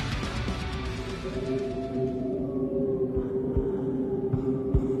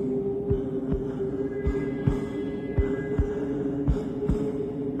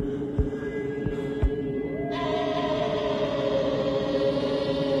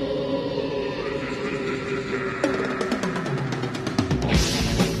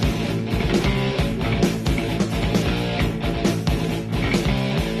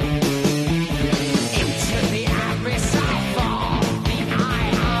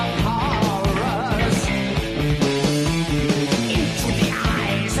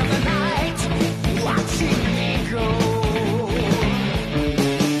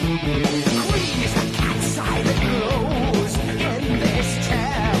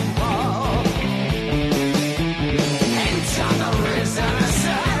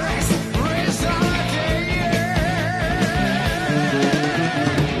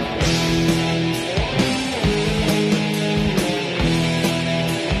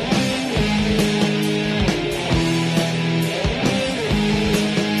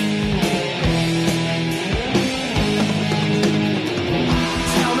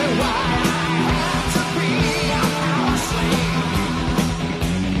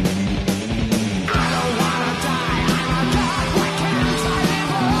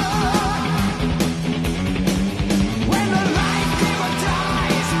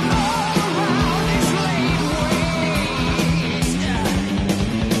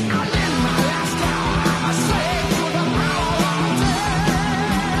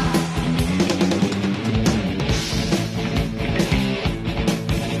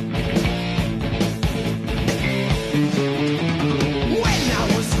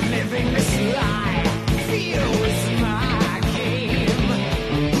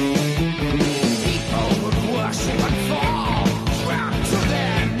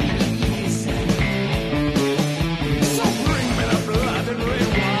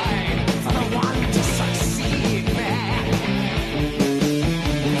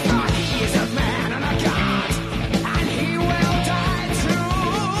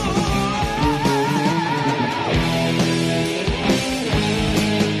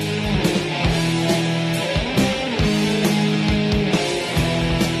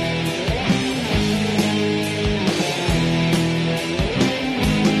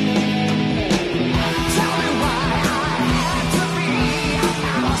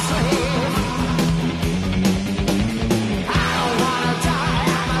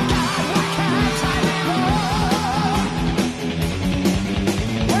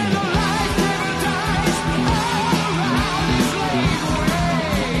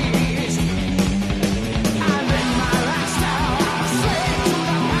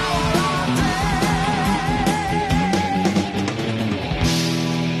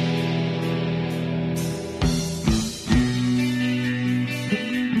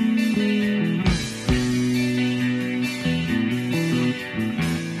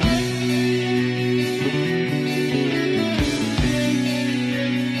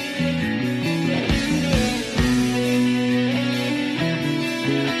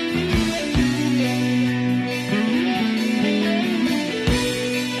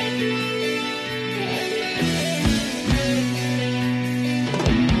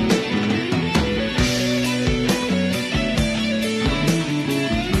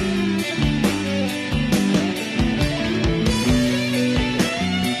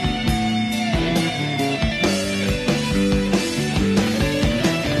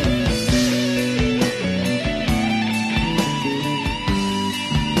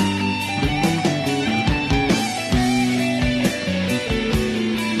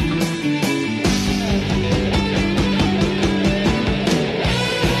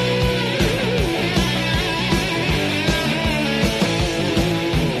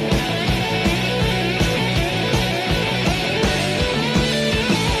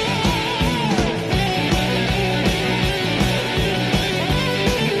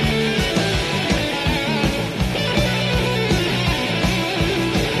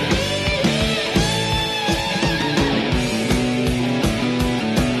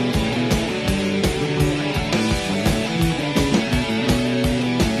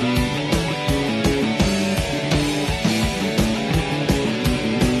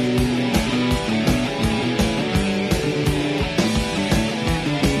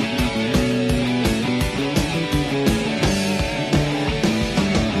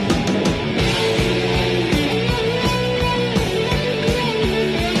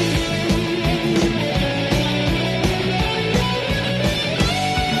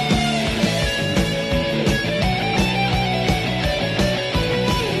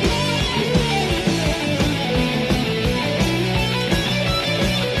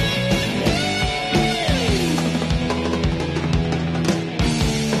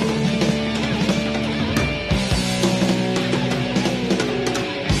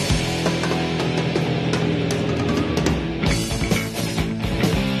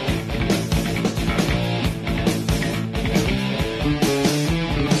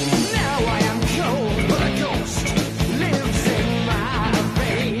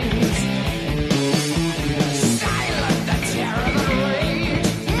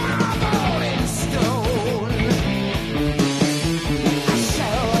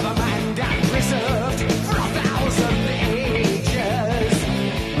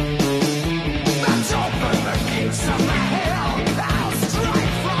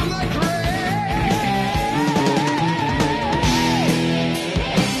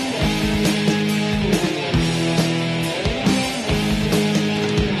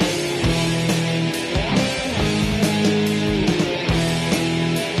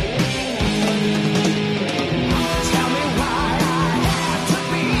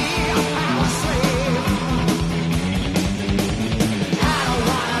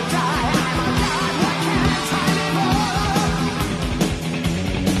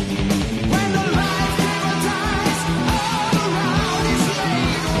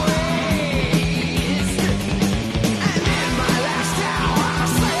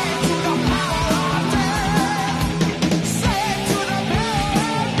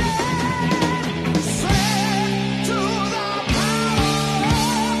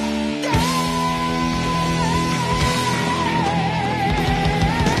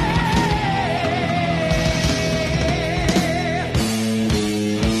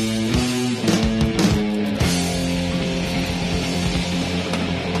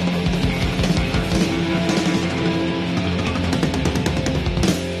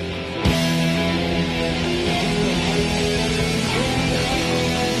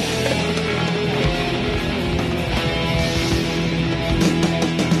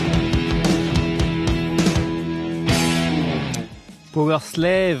 Power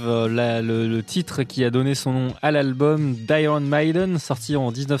Slave, le titre qui a donné son nom à l'album d'Iron Maiden, sorti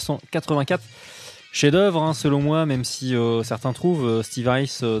en 1984. Chef-d'œuvre, hein, selon moi, même si certains trouvent, Steve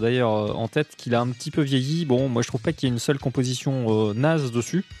Harris d'ailleurs en tête, qu'il a un petit peu vieilli. Bon, moi je trouve pas qu'il y ait une seule composition naze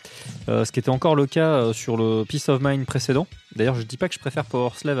dessus, ce qui était encore le cas sur le Peace of Mind précédent. D'ailleurs, je dis pas que je préfère Power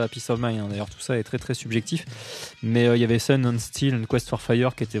Slave à Peace of Mind, hein. D'ailleurs tout ça est très très subjectif, mais il y avait Sun and Steel and Quest for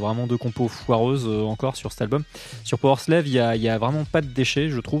Fire qui étaient vraiment deux compos foireuses encore sur cet album. Sur Power Slave, il y a vraiment pas de déchets,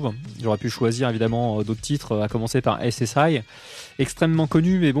 je trouve. J'aurais pu choisir évidemment d'autres titres, à commencer par SSI, extrêmement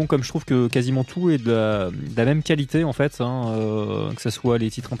connu, mais bon, comme je trouve que quasiment tout est de la même qualité en fait, hein, que ce soit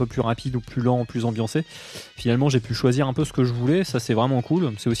les titres un peu plus rapides ou plus lents, plus ambiancés. Finalement, j'ai pu choisir un peu ce que je voulais, ça c'est vraiment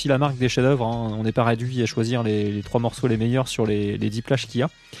cool. C'est aussi la marque des chefs-d'œuvre, hein. On n'est pas réduit à choisir les 3 morceaux les meilleurs sur les 10 plages qu'il y a.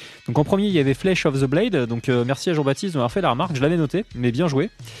 Donc en premier, il y avait Flesh of the Blade. Donc merci à Jean-Baptiste de m'avoir fait la remarque, je l'avais noté, mais bien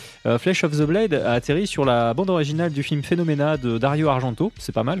joué. Flesh of the Blade a atterri sur la bande originale du film Phénoména de Dario Argento.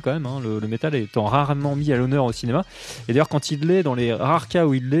 C'est pas mal quand même, hein, le métal étant rarement mis à l'honneur au cinéma. Et d'ailleurs, quand il l'est, dans les rares cas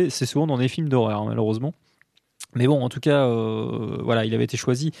où il l'est, c'est souvent dans des films d'horreur, malheureusement. Mais bon, en tout cas, voilà, il avait été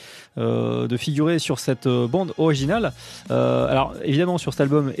choisi de figurer sur cette bande originale. Alors, évidemment, sur cet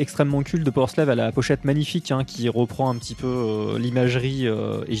album extrêmement culte de Power Slave, elle a la pochette magnifique, hein, qui reprend un petit peu l'imagerie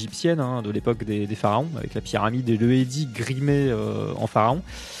égyptienne, hein, de l'époque des pharaons, avec la pyramide et le Hédi grimé en pharaon.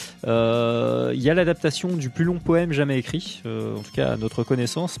 Il y a l'adaptation du plus long poème jamais écrit, en tout cas à notre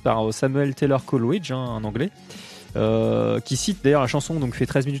connaissance, par Samuel Taylor Coleridge, hein, un anglais. Qui cite d'ailleurs la chanson, donc fait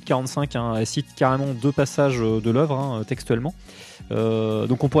 13 minutes 45, hein, elle cite carrément 2 passages de l'œuvre, hein, textuellement.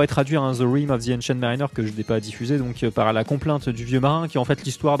 Donc on pourrait traduire, hein, The Rime of the Ancient Mariner, que je n'ai pas diffusé, donc par la complainte du vieux marin, qui est en fait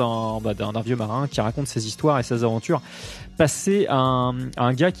l'histoire d'un vieux marin qui raconte ses histoires et ses aventures passées à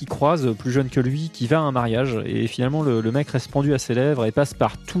un gars qui croise, plus jeune que lui, qui va à un mariage, et finalement le mec reste pendu à ses lèvres et passe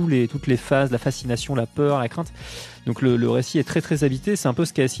par toutes les phases, la fascination, la peur, la crainte. Donc le récit est très très habité. C'est un peu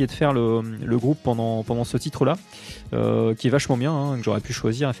ce qu'a essayé de faire le groupe pendant ce titre-là, qui est vachement bien, hein, que j'aurais pu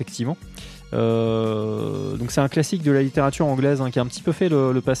choisir effectivement. Donc c'est un classique de la littérature anglaise, hein, qui a un petit peu fait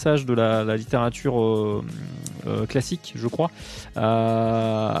le passage de la littérature classique, je crois,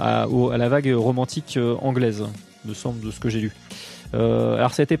 à la vague romantique anglaise, me semble, de ce que j'ai lu.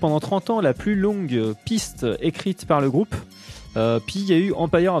 Alors ça a été pendant 30 ans la plus longue piste écrite par le groupe. Puis il y a eu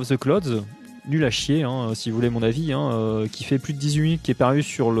Empire of the Clouds, nul à chier, hein, si vous voulez mon avis, hein, qui fait plus de 18 minutes, qui est paru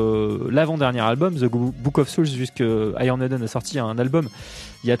sur l'avant-dernier album, The Book of Souls, puisque Iron Maiden a sorti un album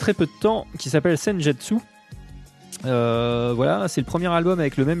il y a très peu de temps qui s'appelle Senjutsu. Voilà, c'est le premier album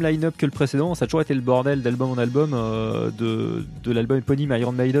avec le même line-up que le précédent. Ça a toujours été le bordel d'album en album, de l'album éponyme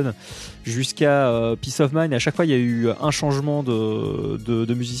Iron Maiden jusqu'à Peace of Mind. À chaque fois il y a eu un changement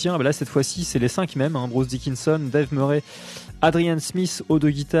de musiciens. Ben là cette fois-ci c'est les 5 mêmes, hein, Bruce Dickinson, Dave Murray, Adrian Smith aux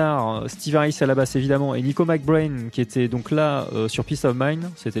 2 guitares, Steve Harris à la basse évidemment, et Nico McBrain qui était donc là sur Peace of Mind.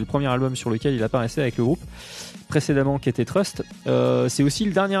 C'était le premier album sur lequel il apparaissait avec le groupe, précédemment qui était Trust. C'est aussi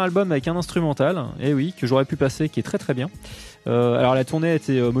le dernier album avec un instrumental, et oui, que j'aurais pu passer, qui est très très bien. Alors la tournée a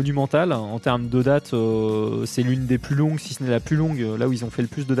été monumentale en termes de dates, c'est l'une des plus longues, si ce n'est la plus longue, là où ils ont fait le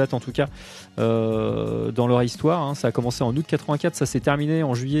plus de dates en tout cas dans leur histoire, hein. Ça a commencé en août 84, ça s'est terminé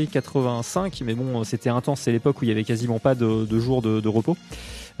en juillet 85, mais bon, c'était intense, c'est l'époque où il y avait quasiment pas de jours de repos.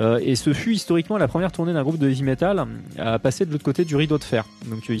 Et ce fut historiquement la première tournée d'un groupe de heavy metal à passer de l'autre côté du rideau de fer.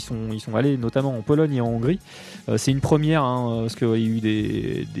 Donc ils sont allés notamment en Pologne et en Hongrie. C'est une première, hein, parce qu'il y a eu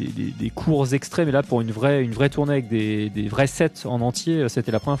des courts extraits, mais là pour une vraie tournée avec des vrais sets en entier,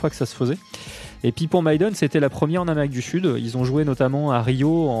 c'était la première fois que ça se faisait. Et puis pour Maiden, c'était la première en Amérique du Sud. Ils ont joué notamment à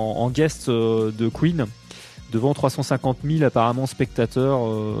Rio en guest de Queen, devant 350 000 apparemment spectateurs,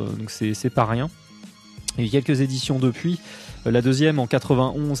 donc c'est pas rien. Il y a eu quelques éditions depuis. La deuxième en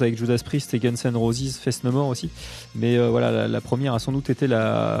 91 avec Judas Priest et Guns N' Roses, Fest No More aussi. Mais voilà, la première a sans doute été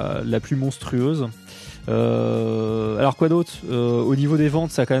la plus monstrueuse. Alors quoi d'autre, au niveau des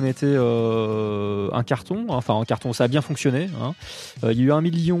ventes, ça a quand même été un carton. Enfin, un carton, ça a bien fonctionné, hein. Il y a eu 1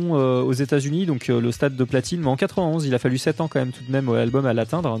 million aux États-Unis, donc le stade de platine. Mais en 91, il a fallu 7 ans quand même tout de même à l'album à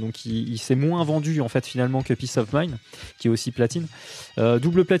l'atteindre. Donc il s'est moins vendu en fait finalement que Peace of Mind, qui est aussi platine.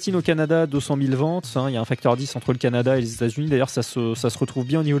 Double platine au Canada, 200 000 ventes, hein. Il y a un facteur 10 entre le Canada et les États-Unis. D'ailleurs, ça se retrouve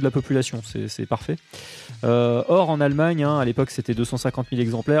bien au niveau de la population. C'est parfait. Or en Allemagne, hein, à l'époque c'était 250 000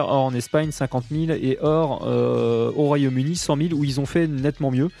 exemplaires. Or en Espagne 50 000 et or au Royaume-Uni 100 000, où ils ont fait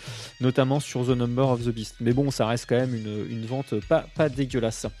nettement mieux, notamment sur The Number of the Beast. Mais bon, ça reste quand même une vente pas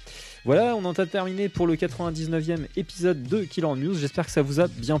dégueulasse. Voilà, on en a terminé pour le 99e épisode de Killer on News. J'espère que ça vous a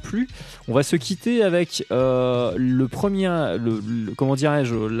bien plu. On va se quitter avec le premier, comment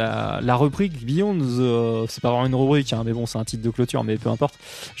dirais-je, la rubrique Beyond the... c'est pas vraiment une rubrique, hein, mais bon, c'est un titre de clôture, mais peu importe.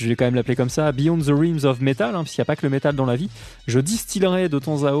 Je vais quand même l'appeler comme ça, Beyond the Rims of Metal, hein, puisqu'il n'y a pas que le métal dans la vie. Je distillerai de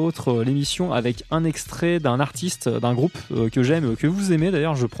temps à autre l'émission avec un extrait d'un artiste, d'un groupe que j'aime, que vous aimez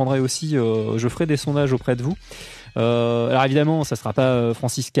d'ailleurs. Je prendrai aussi, je ferai des sondages auprès de vous. Alors évidemment, ça sera pas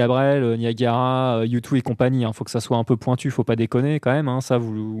Francis Cabrel, Niagara, U2 et compagnie. Faut que ça soit un peu pointu, faut pas déconner quand même. Ça,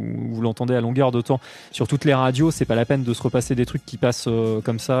 vous l'entendez à longueur de temps sur toutes les radios. C'est pas la peine de se repasser des trucs qui passent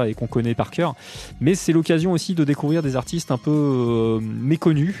comme ça et qu'on connaît par cœur. Mais c'est l'occasion aussi de découvrir des artistes un peu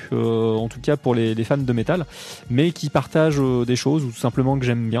méconnus, en tout cas pour les fans de métal, mais qui partagent des choses ou tout simplement que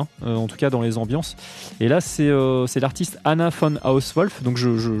j'aime bien, en tout cas dans les ambiances. Et là, c'est l'artiste Anna von Hauswolf. Donc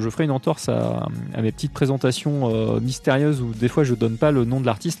je ferai une entorse à mes petites présentations mystérieuse où des fois je donne pas le nom de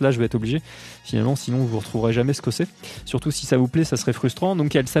l'artiste. Là je vais être obligé finalement, sinon vous retrouverez jamais ce que c'est, surtout si ça vous plaît, ça serait frustrant.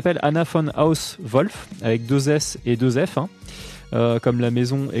 Donc elle s'appelle Anna von Hauswolf avec 2 S et 2 F, comme la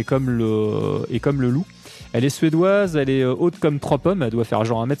maison et comme le loup. Elle est suédoise, elle est haute comme 3 pommes, elle doit faire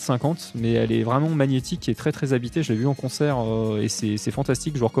genre 1m50, mais elle est vraiment magnétique et très très habitée. Je l'ai vue en concert et c'est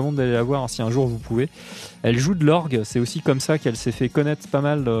fantastique, je vous recommande d'aller la voir si un jour vous pouvez. Elle joue de l'orgue, c'est aussi comme ça qu'elle s'est fait connaître pas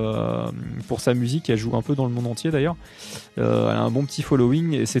mal pour sa musique. Elle joue un peu dans le monde entier d'ailleurs. Elle a un bon petit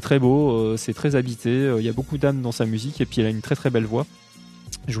following et c'est très beau, c'est très habité, il y a beaucoup d'âme dans sa musique et puis elle a une très très belle voix.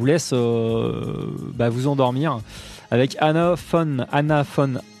 Je vous laisse vous endormir avec Anna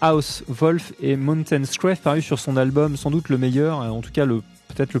von Hauswolf et Mountain Scream, paru sur son album sans doute le meilleur, en tout cas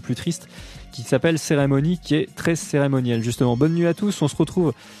peut-être le plus triste, qui s'appelle Cérémonie, qui est très cérémoniel justement. Bonne nuit à tous, on se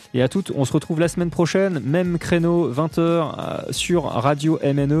retrouve et à toutes, on se retrouve la semaine prochaine, même créneau 20h sur Radio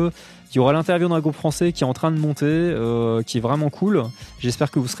MNE. Il y aura l'interview d'un groupe français qui est en train de monter, qui est vraiment cool. J'espère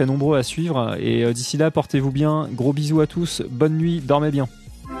que vous serez nombreux à suivre et d'ici là, portez-vous bien, gros bisous à tous, bonne nuit, dormez bien.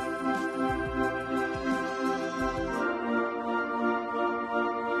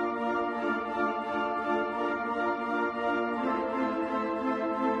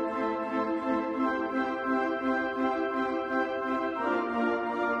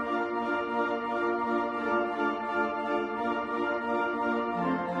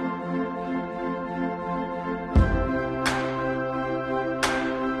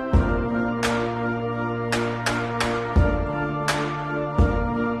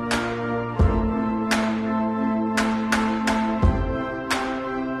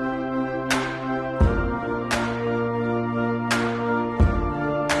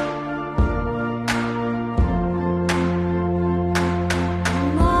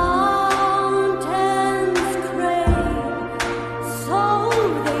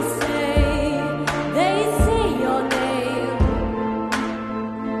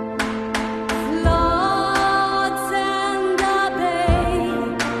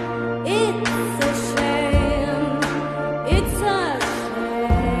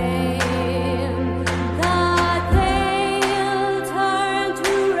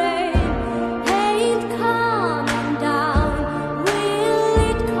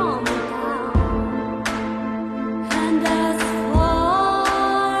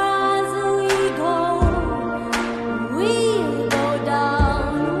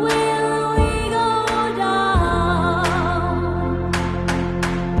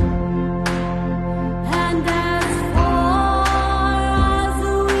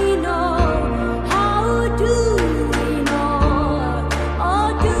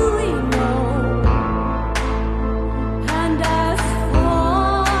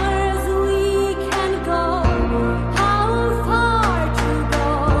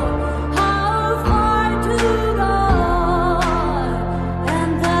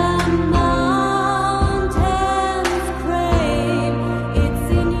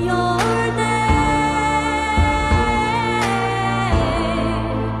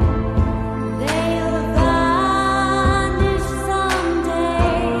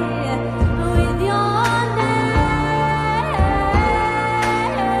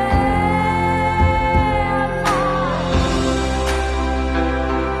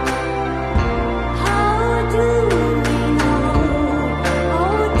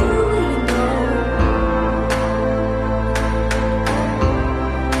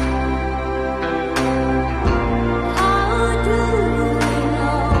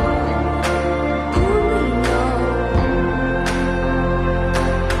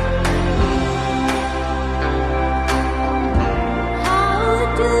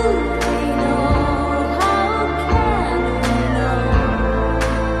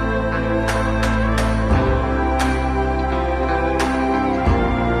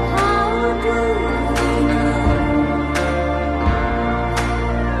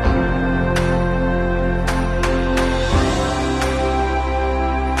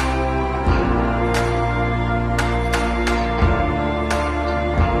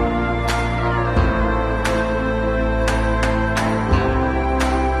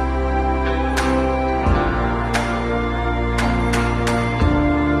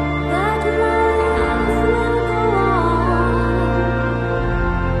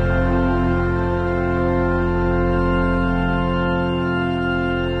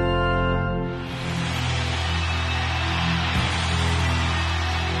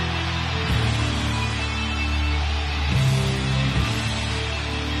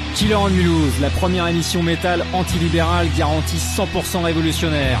 Killer on Mulhouse, la première émission métal antilibérale garantie 100%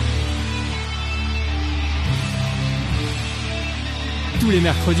 révolutionnaire. Tous les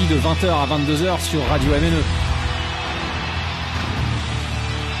mercredis de 20h à 22h sur Radio MNE.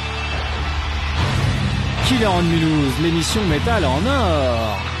 Killer on Mulhouse, l'émission métal en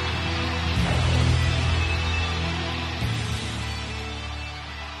or.